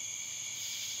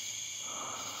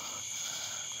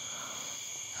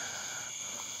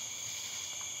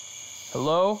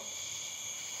 Hello?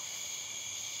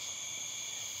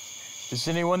 Is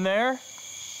anyone there?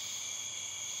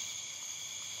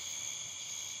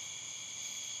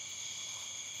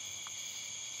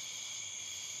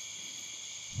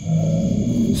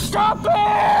 Stop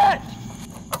it!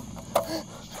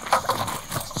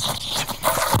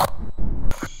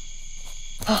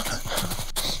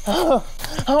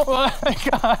 Oh my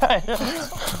God.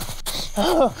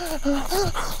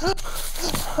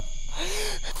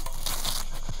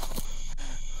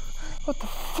 What the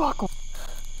fuck?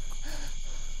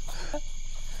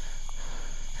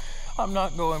 I'm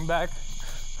not going back.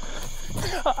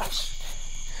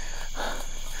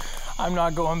 I'm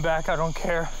not going back. I don't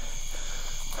care.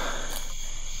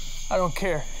 I don't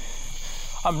care.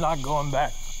 I'm not going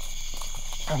back.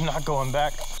 I'm not going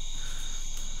back.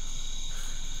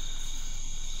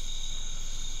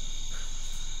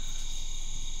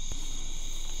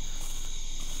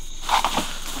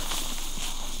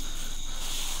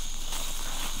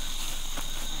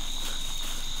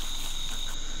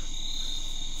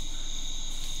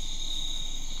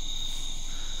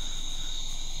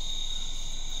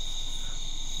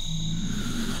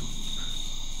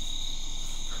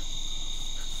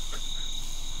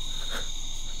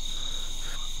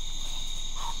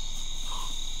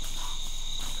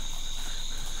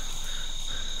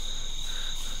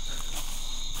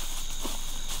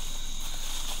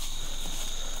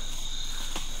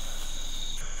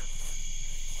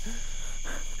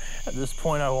 At this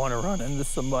point, I want to run into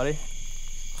somebody.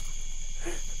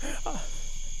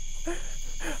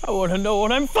 I want to know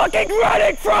what I'm fucking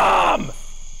running from!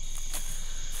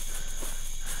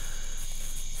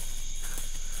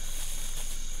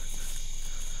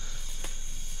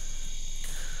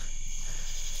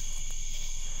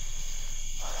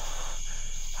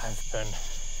 I've been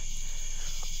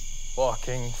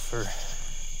walking for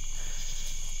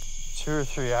 2 or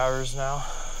 3 hours now.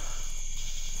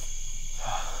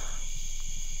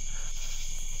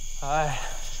 I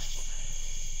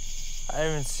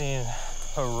haven't seen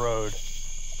a road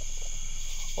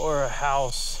or a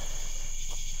house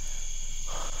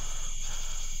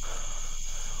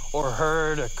or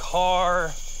heard a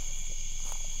car.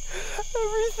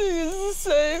 Everything is the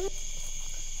same.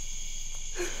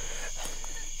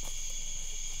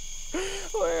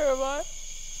 Where am I?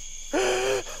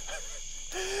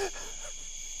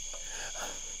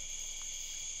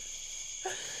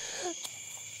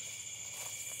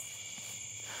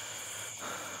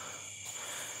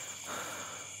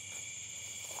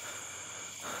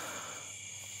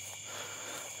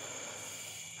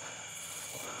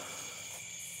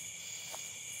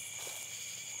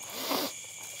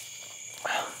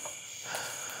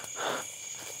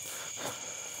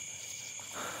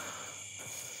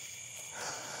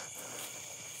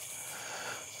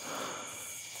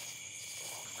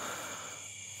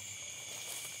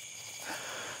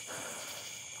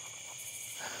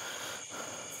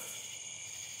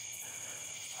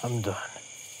 I'm done.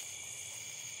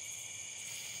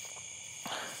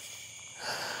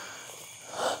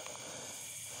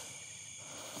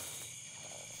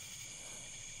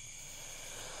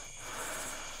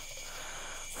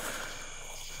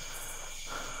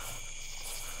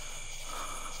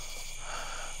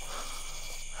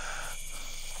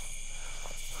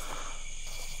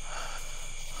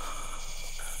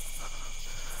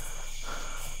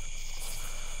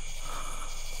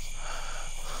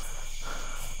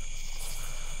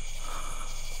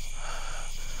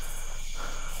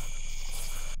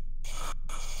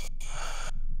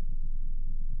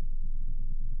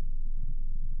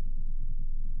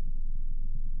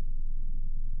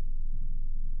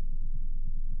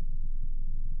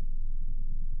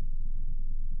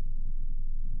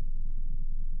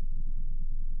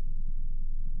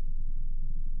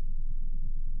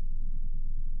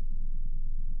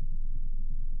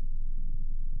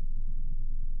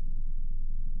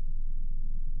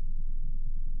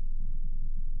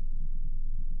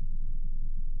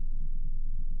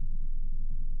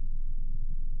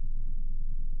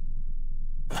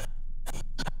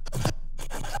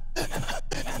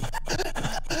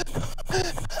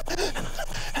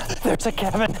 There's a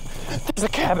cabin. There's a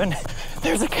cabin.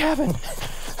 There's a cabin.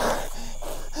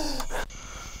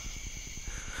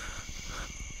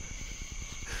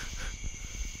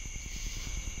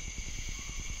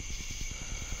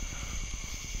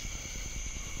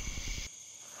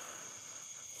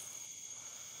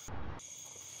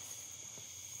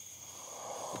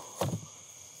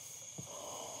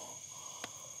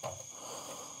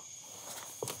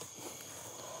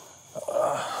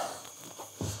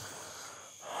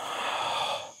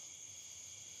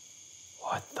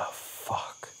 What the fuck?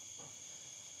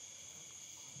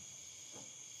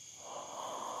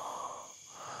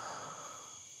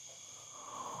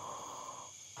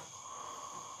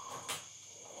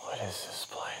 is this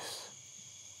place?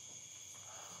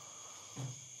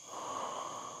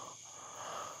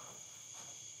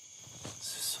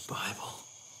 Is this a Bible?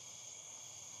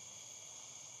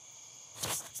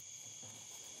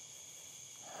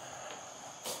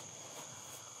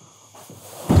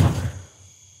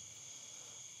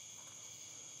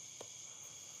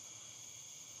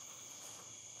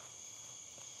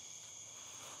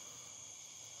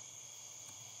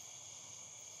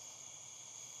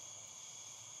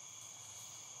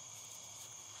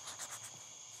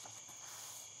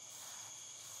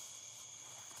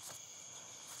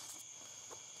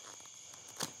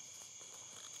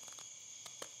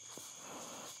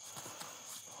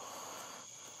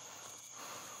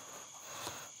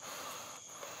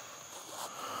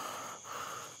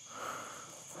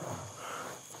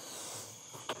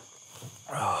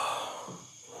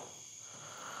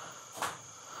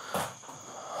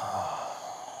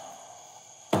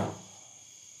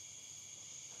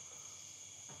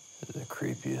 This is the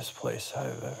creepiest place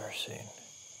I've ever seen.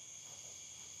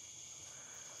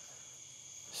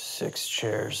 6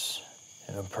 chairs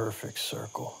in a perfect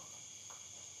circle.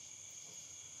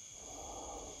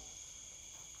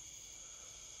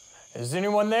 Is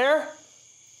anyone there?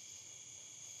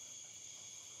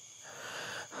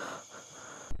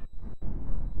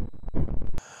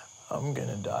 I'm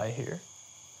gonna die here.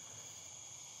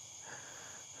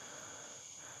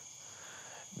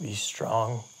 Be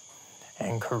strong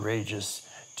and courageous.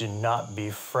 Do not be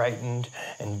frightened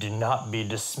and do not be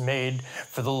dismayed,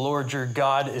 for the Lord your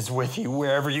God is with you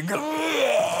wherever you go.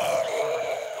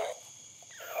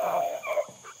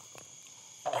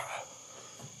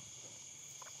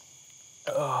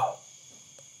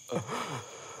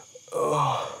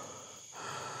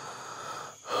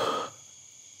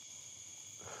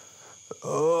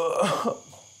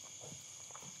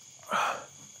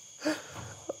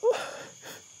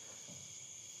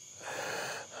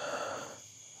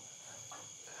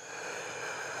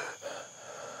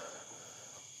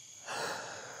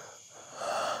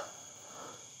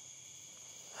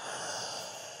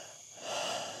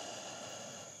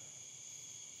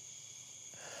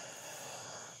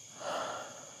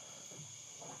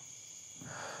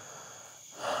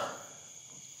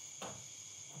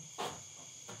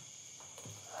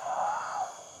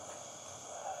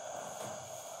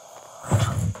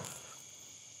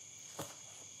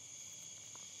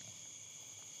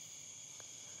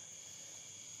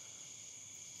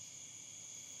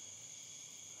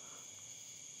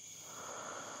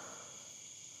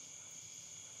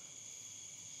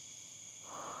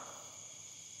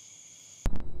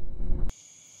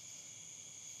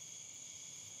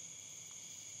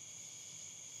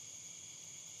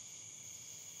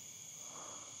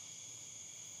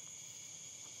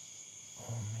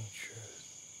 Only truth.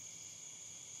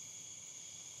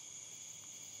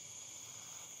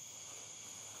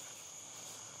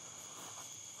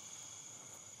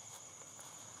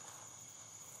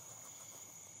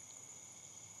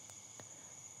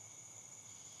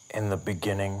 In the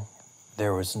beginning,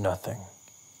 there was nothing,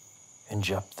 and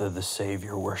Jephthah the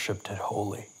Savior worshipped it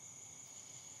holy.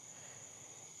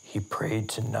 He prayed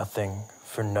to nothing,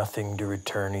 for nothing to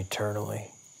return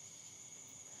eternally.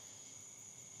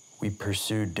 We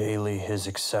pursue daily his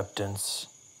acceptance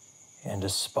and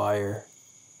aspire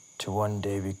to one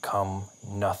day become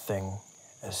nothing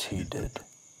as he did.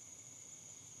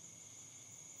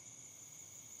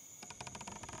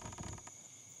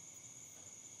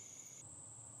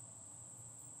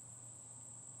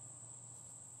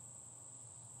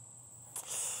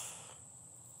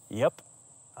 Yep,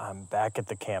 I'm back at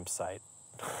the campsite.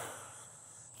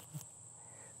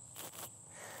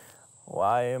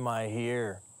 Why am I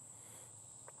here?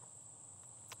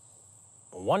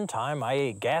 One time I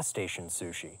ate gas station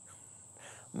sushi.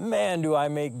 Man, do I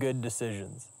make good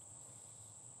decisions.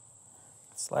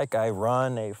 It's like I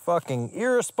run a fucking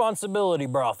irresponsibility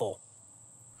brothel.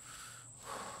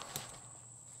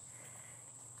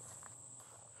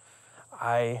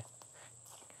 I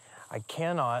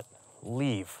cannot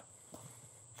leave.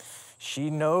 She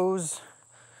knows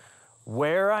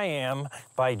where I am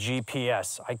by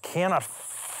GPS. I cannot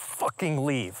fucking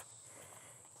leave.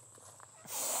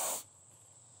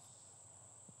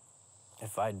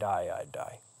 If I die, I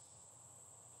die.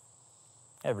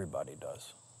 Everybody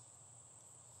does.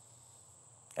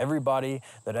 Everybody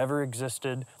that ever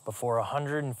existed before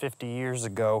 150 years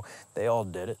ago, they all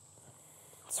did it.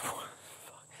 It's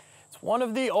one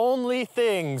of the only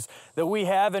things that we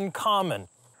have in common.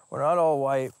 We're not all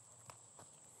white.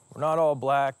 We're not all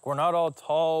black. We're not all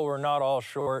tall. We're not all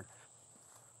short.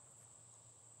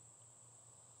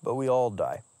 But we all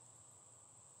die.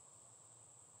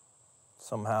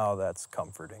 Somehow that's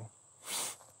comforting.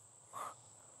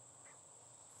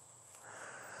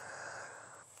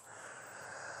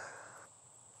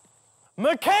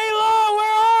 Michaela,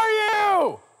 where are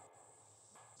you?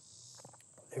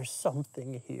 There's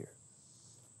something here.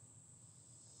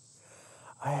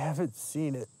 I haven't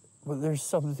seen it, but there's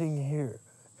something here.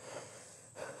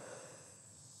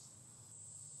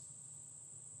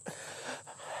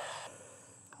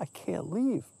 I can't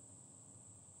leave.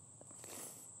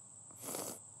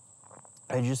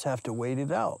 I just have to wait it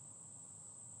out.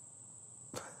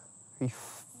 Are you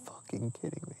fucking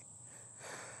kidding me?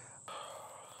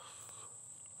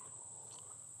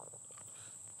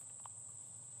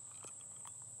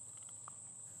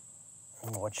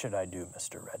 What should I do,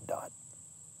 Mr. Red Dot?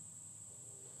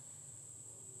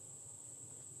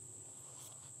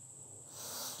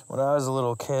 When I was a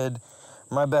little kid,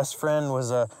 my best friend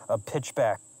was a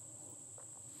pitchback.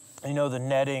 You know, the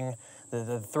netting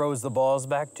that throws the balls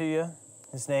back to you?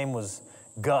 His name was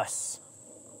Gus.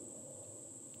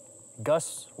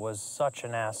 Gus was such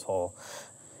an asshole.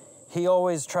 He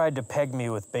always tried to peg me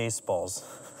with baseballs.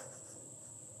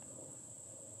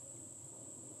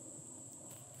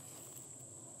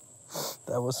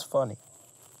 That was funny.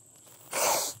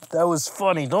 That was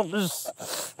funny. Don't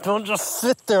just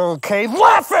sit there, okay?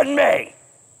 Laugh at me!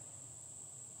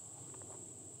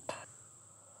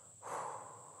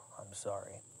 I'm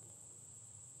sorry.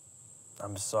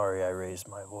 I'm sorry I raised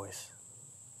my voice.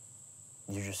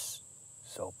 You're just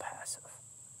so passive.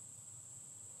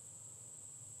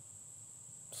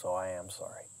 So I am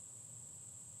sorry.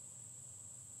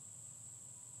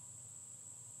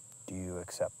 Do you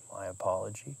accept my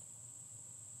apology?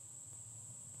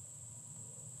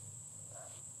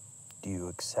 Do you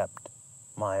accept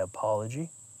my apology?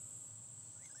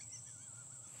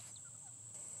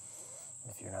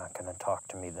 If you're not gonna talk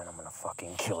to me, then I'm gonna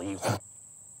fucking kill you.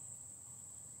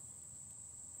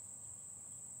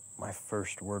 My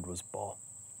first word was ball.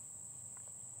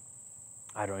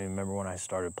 I don't even remember when I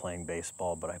started playing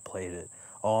baseball, but I played it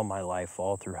all my life,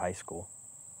 all through high school.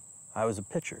 I was a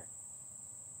pitcher.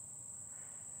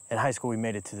 In high school, we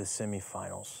made it to the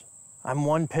semifinals. I'm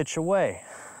one pitch away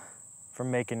from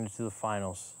making it to the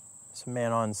finals. It's a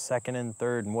man on second and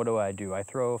third, and what do? I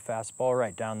throw a fastball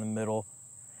right down the middle.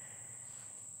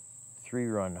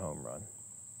 3-run home run.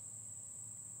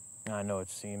 I know it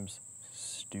seems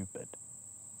stupid,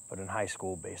 but in high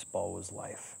school, baseball was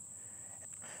life.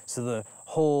 So the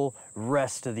whole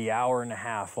rest of the hour and a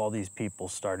half, all these people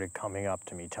started coming up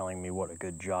to me, telling me what a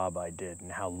good job I did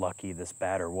and how lucky this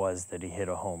batter was that he hit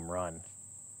a home run.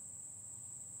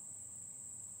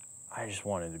 I just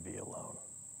wanted to be alone.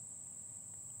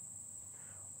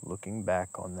 Looking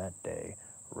back on that day,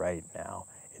 right now,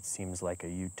 it seems like a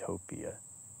utopia.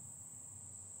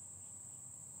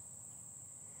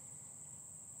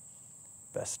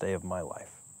 Best day of my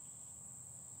life.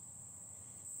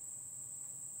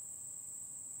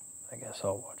 I guess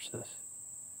I'll watch this.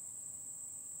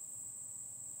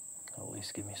 At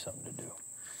least give me something to do.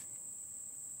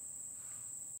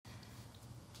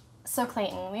 So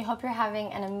Clayton, we hope you're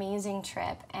having an amazing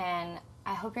trip, and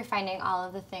I hope you're finding all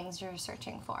of the things you're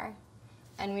searching for.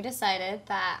 And we decided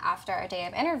that after our day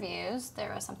of interviews,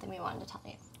 there was something we wanted to tell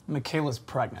you. Michaela's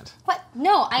pregnant. What?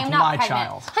 No, I am It's not my pregnant.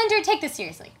 child. Hunter, take this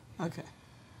seriously. Okay.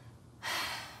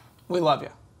 We love you.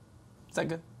 Is that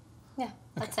good? Yeah,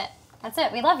 that's it. That's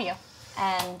it. We love you.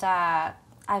 And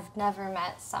I've never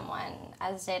met someone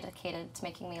as dedicated to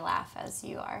making me laugh as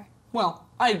you are. Well,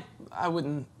 I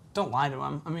wouldn't, don't lie to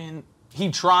him. I mean,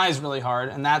 he tries really hard,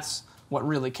 and that's what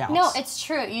really counts. No, it's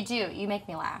true. You do. You make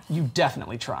me laugh. You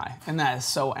definitely try, and that is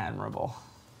so admirable.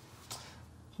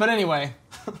 But anyway,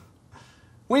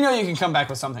 we know you can come back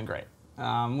with something great.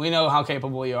 We know how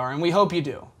capable you are, and we hope you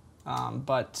do.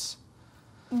 But...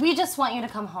 we just want you to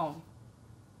come home.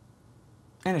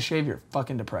 And to shave your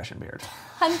fucking depression beard.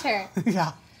 Hunter.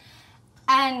 Yeah.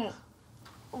 And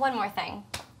one more thing.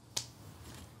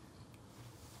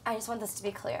 I just want this to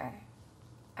be clear.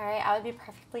 All right? I would be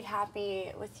perfectly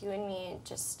happy with you and me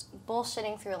just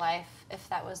bullshitting through life if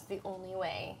that was the only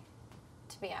way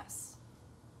to be us.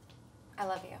 I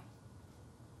love you.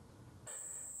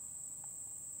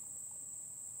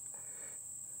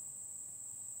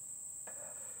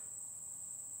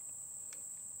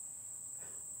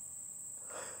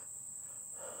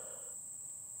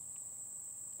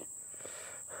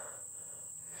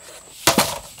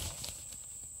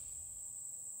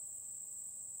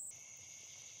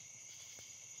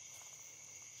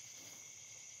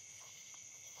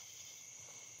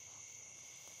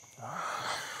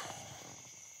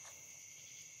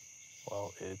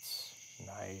 Well, it's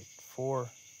night 4.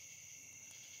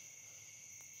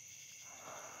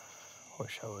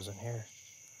 Wish I wasn't here.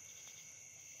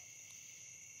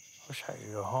 Wish I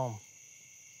could go home.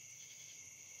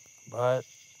 But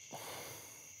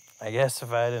I guess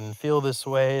if I didn't feel this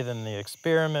way, then the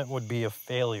experiment would be a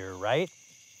failure, right?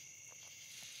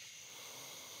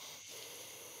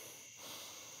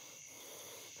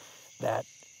 That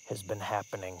has been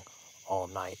happening all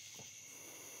night.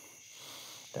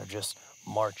 They're just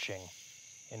marching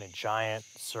in a giant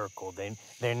circle.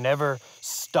 They never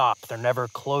stop. They're never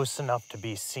close enough to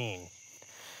be seen.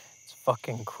 It's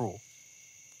fucking cruel.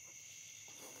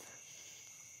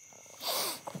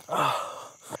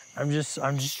 I'm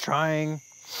just trying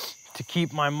to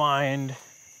keep my mind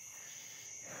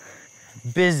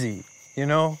busy, you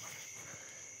know?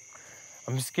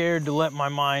 I'm scared to let my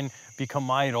mind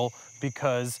become idle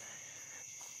because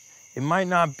it might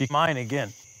not be mine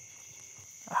again.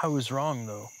 I was wrong,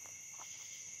 though,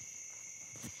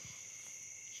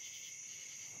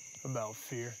 about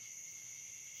fear.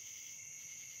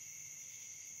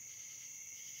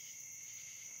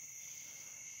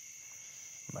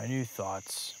 My new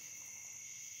thoughts.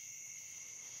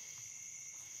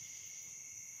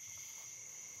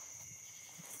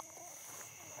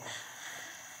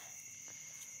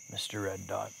 Mr. Red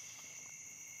Dot.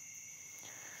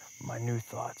 My new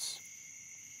thoughts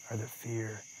are that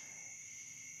fear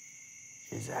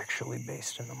is actually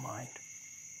based in the mind.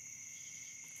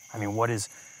 I mean, what is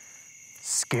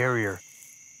scarier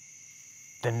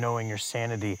than knowing your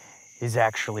sanity is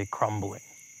actually crumbling?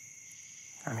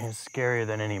 I mean, it's scarier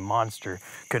than any monster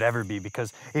could ever be,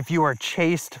 because if you are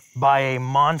chased by a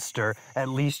monster, at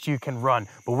least you can run.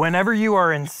 But whenever you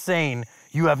are insane,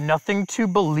 you have nothing to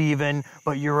believe in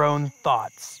but your own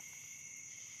thoughts.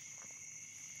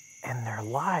 And they're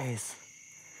lies.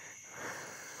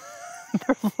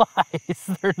 They're lies.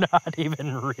 They're not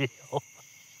even real.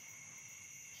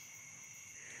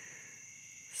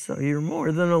 So you're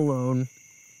more than alone.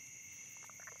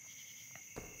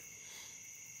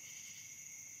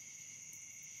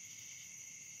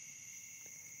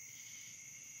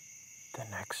 The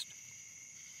next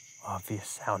obvious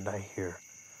sound I hear,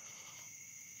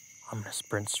 I'm gonna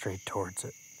sprint straight towards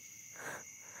it.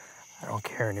 I don't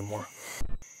care anymore.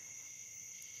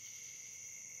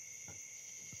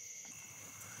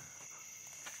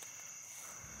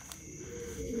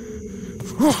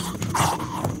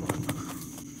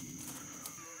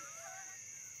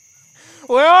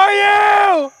 Where are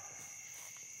you?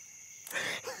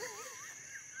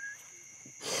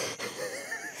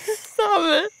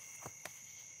 Stop it.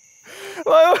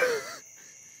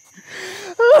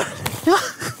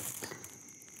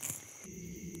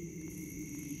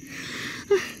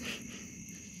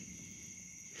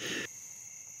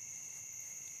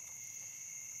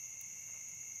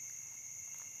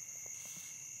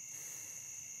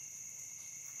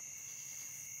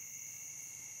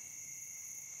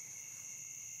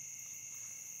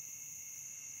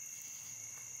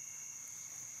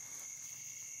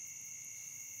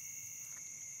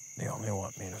 They only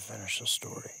want me to finish the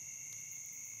story.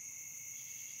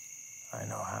 I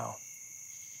know how.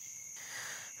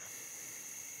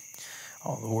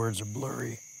 All the words are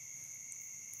blurry.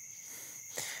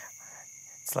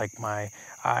 It's like my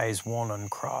eyes won't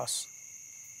uncross.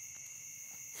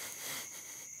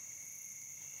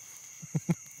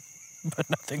 But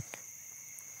nothing's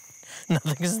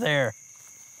there.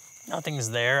 Nothing's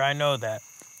there, I know that.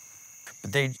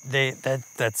 But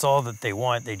that's all that they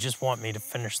want. They just want me to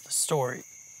finish the story.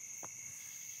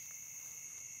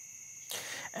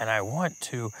 And I want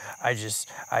to, I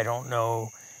don't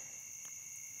know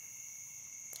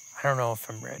if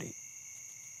I'm ready.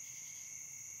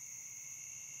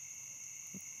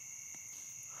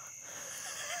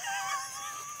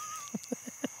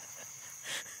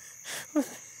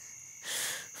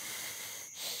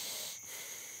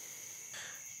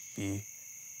 Be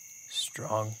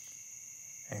strong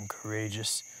and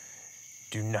courageous.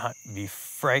 Do not be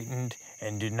frightened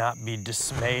and do not be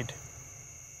dismayed.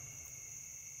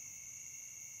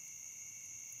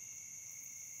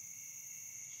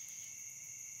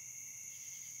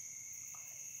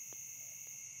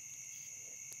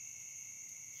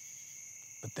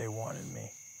 But they wanted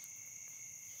me.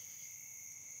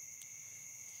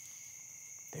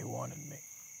 They wanted me.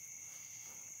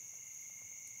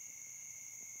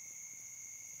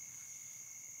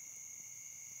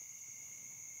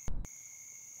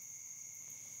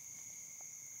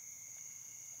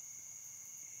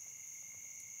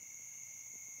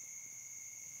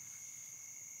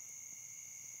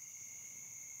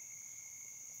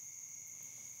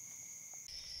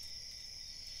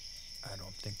 I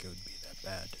don't think it would be that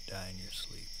bad to die in your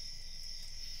sleep.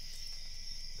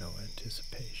 No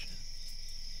anticipation.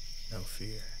 No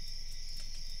fear.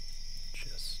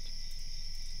 Just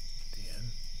the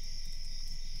end.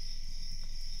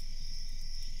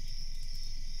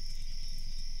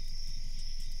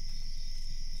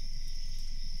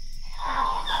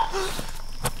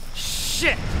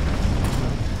 Shit!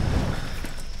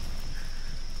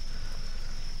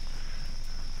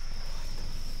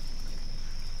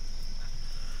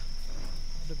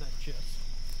 How did that just?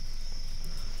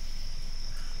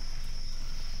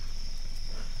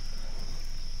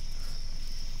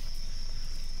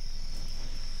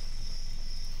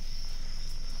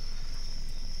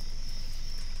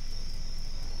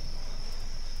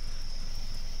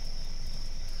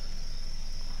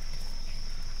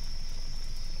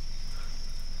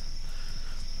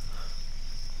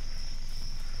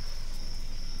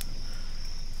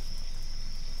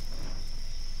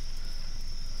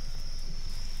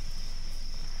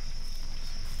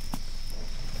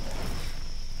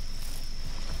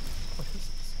 What is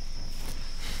this?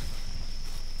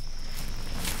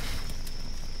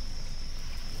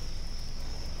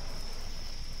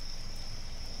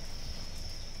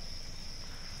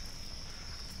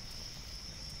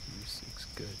 Who seeks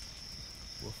good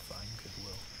will find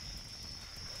goodwill,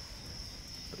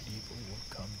 but evil will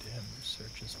come to him who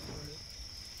searches for it.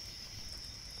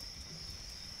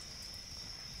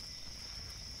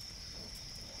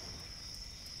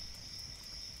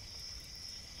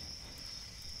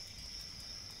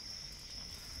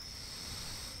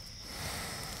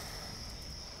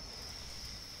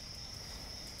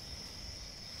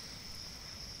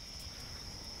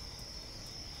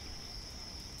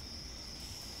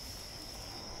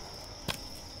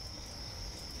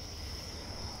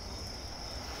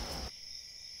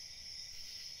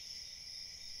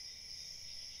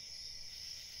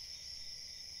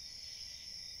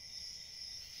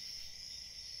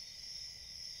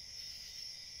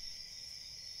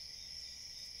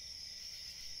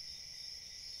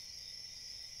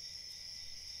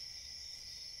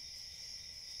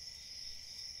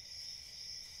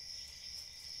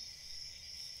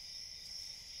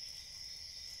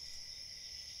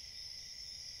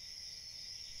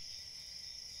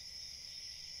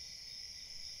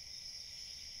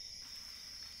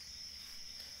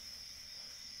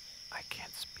 I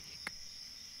can't speak.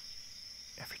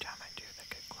 Every time I do, they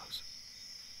get closer.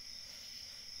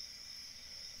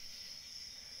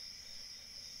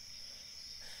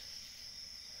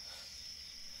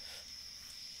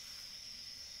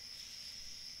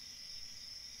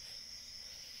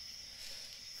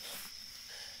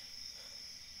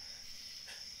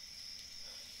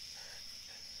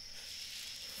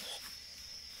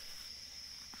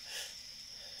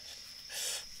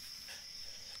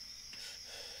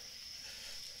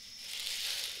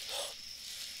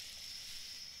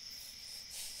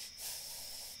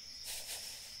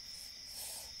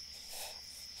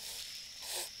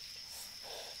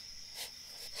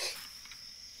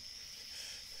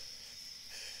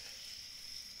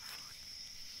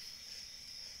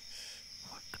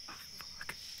 What the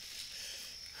fuck?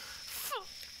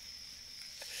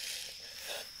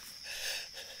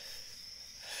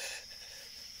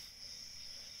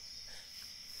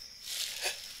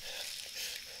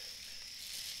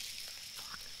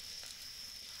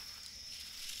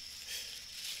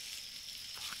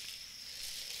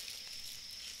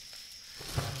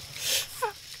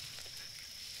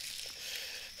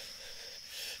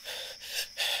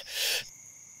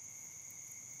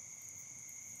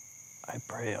 I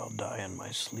pray I'll die in my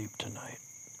sleep tonight.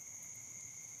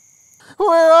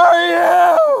 Where are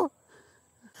you?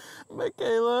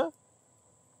 Michaela?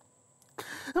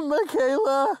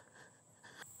 Michaela?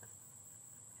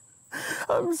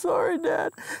 I'm sorry,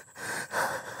 Dad.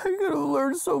 I could have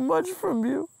learned so much from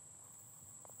you.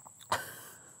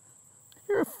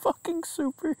 You're a fucking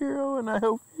superhero, and I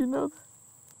hope you know that.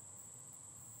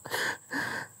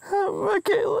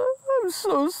 Michaela, I'm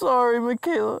so sorry,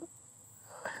 Michaela.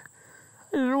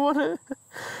 I didn't want to.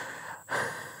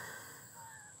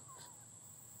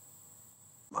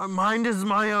 My mind is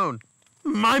my own.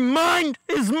 My mind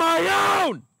is my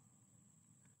own!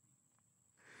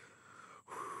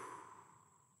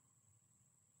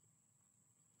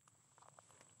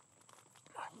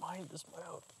 My mind is my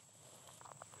own.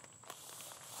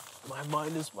 My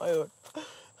mind is my own.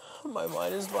 My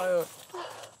mind is my own.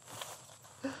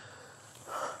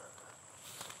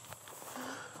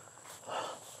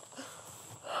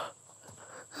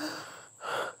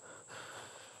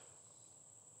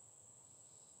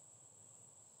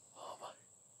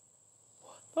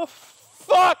 The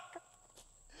fuck?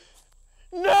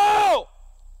 No!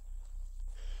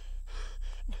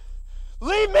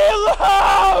 Leave me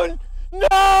alone!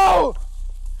 No!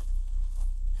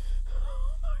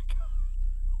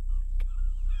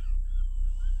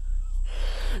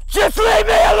 leave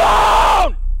me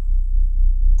alone!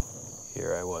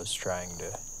 Here I was trying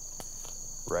to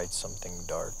write something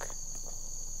dark,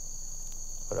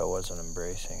 but I wasn't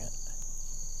embracing it.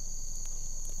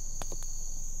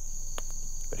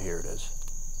 But here it is.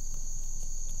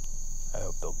 I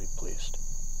hope they'll be pleased.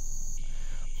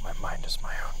 My mind is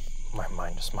my own. My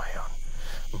mind is my own.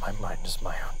 My mind is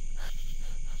my own.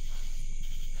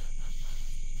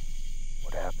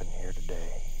 What happened here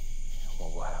today,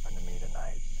 what will happen to me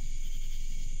tonight,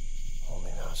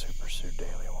 only those who pursue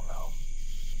daily will know.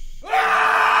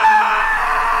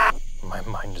 My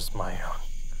mind is my own.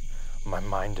 My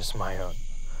mind is my own.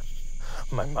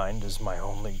 My mind is my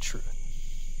only truth.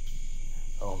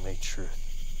 Only truth.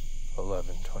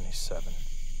 11:27.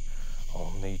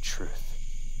 Only truth.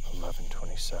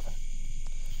 11:27.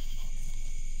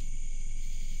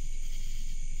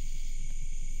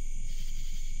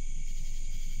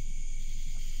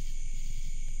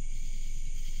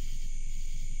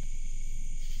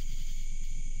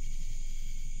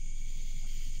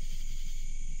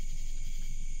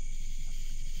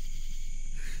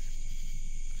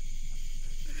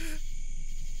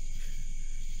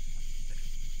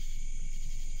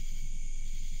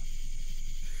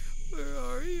 Where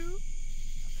are you?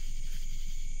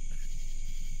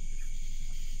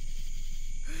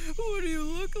 What do you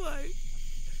look like?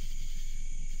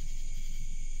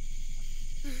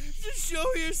 Just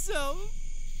show yourself.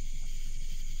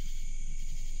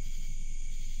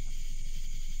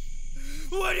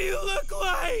 What do you look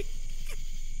like?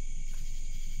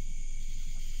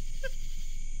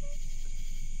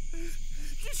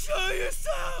 Just show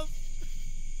yourself.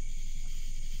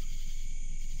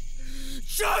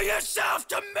 Show yourself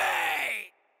to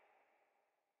me!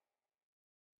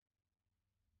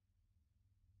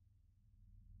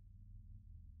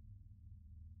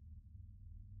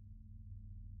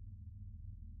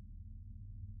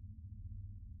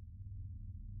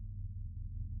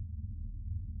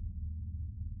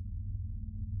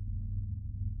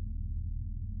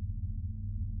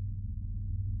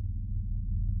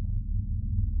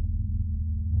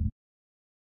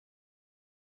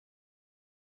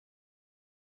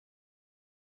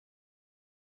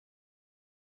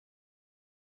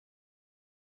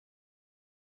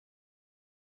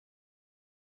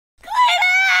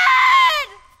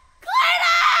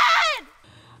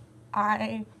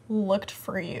 I looked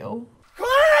for you.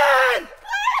 Clayton! Clayton,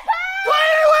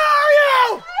 where are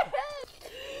you?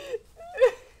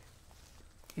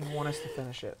 You want us to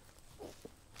finish it.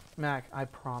 Mac, I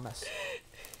promise.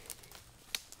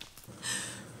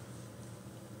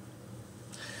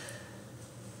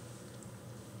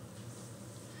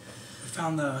 We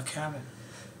found the cabin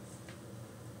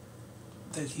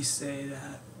that he stayed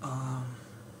at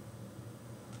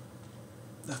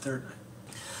the third night.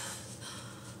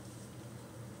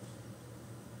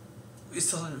 We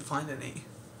still didn't find any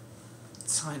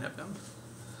sign of him.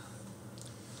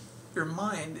 Your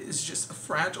mind is just a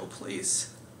fragile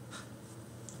place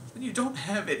when you don't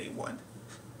have anyone.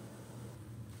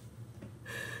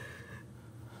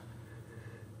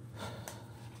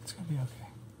 It's gonna be okay.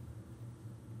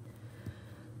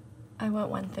 I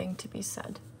want one thing to be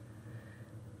said.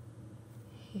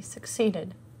 He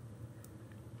succeeded.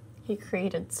 He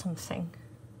created something.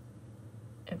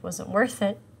 It wasn't worth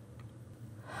it,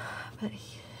 but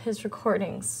his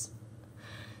recordings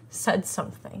said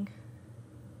something.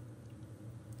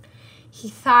 He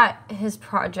thought his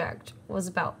project was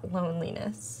about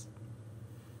loneliness.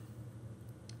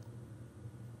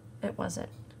 It wasn't.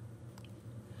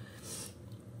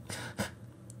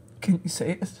 Can you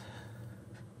say it?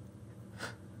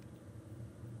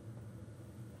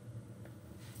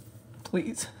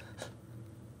 Please.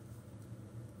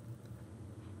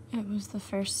 It was the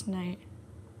first night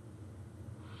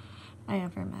I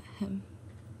ever met him.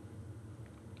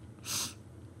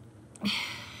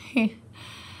 He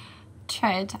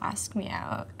tried to ask me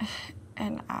out,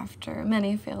 and after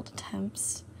many failed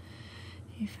attempts,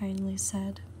 he finally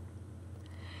said,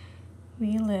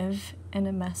 "We live in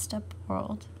a messed up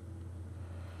world,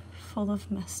 full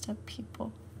of messed up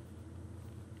people.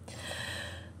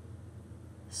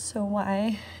 So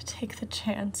why take the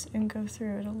chance and go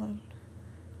through it alone?"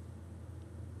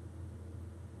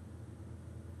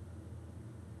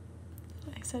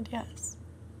 I said yes.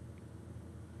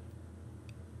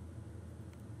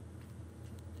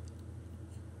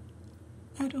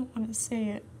 I don't want to say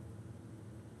it,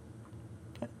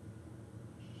 but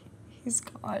he's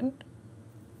gone.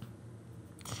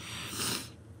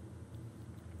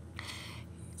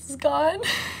 He's gone.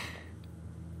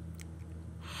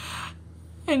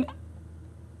 And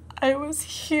I was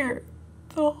here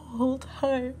the whole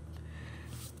time.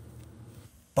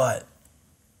 But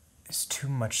too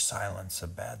much silence a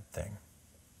bad thing?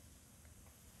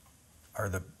 Are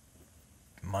the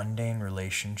mundane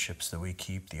relationships that we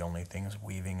keep the only things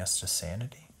weaving us to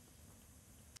sanity?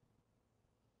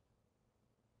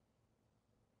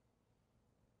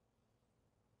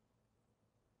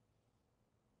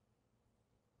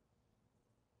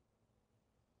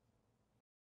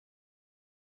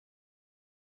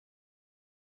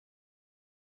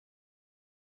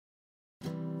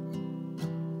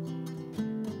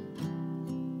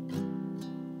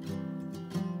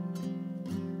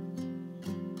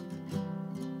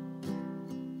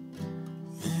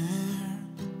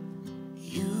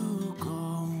 You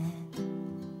go,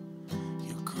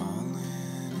 you're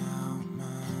calling out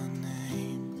my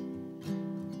name.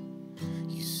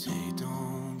 You say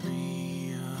don't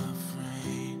be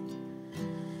afraid,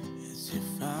 as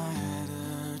if I had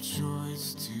a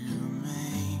choice to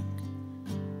make.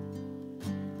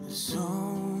 So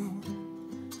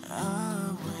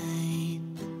I wait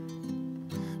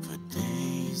for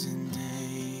days and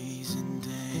days and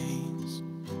days,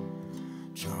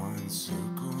 drawing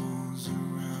circles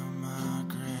around my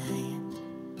grave,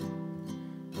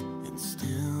 and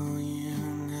still you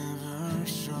never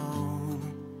showed.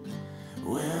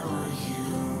 Where were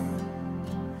you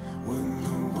when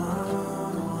the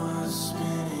world was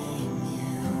spinning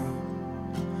you?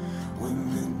 When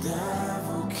the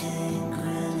devil came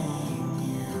grinning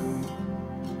you?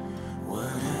 What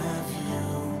have you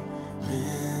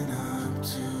been up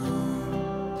to?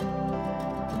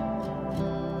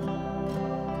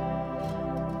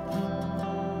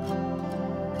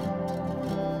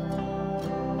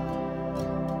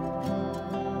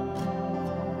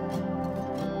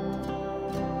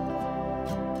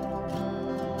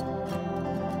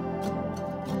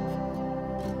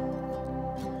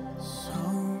 So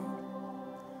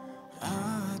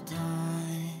I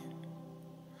died,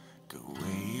 go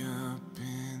way up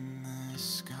in the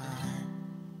sky.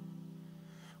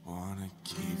 Wanna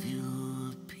give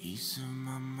you a piece of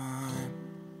my mind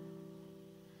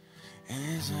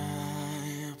as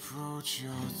I approach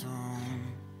your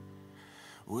throne.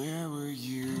 Where were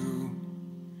you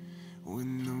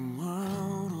when the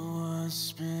world was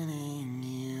spinning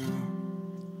you?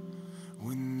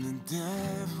 When the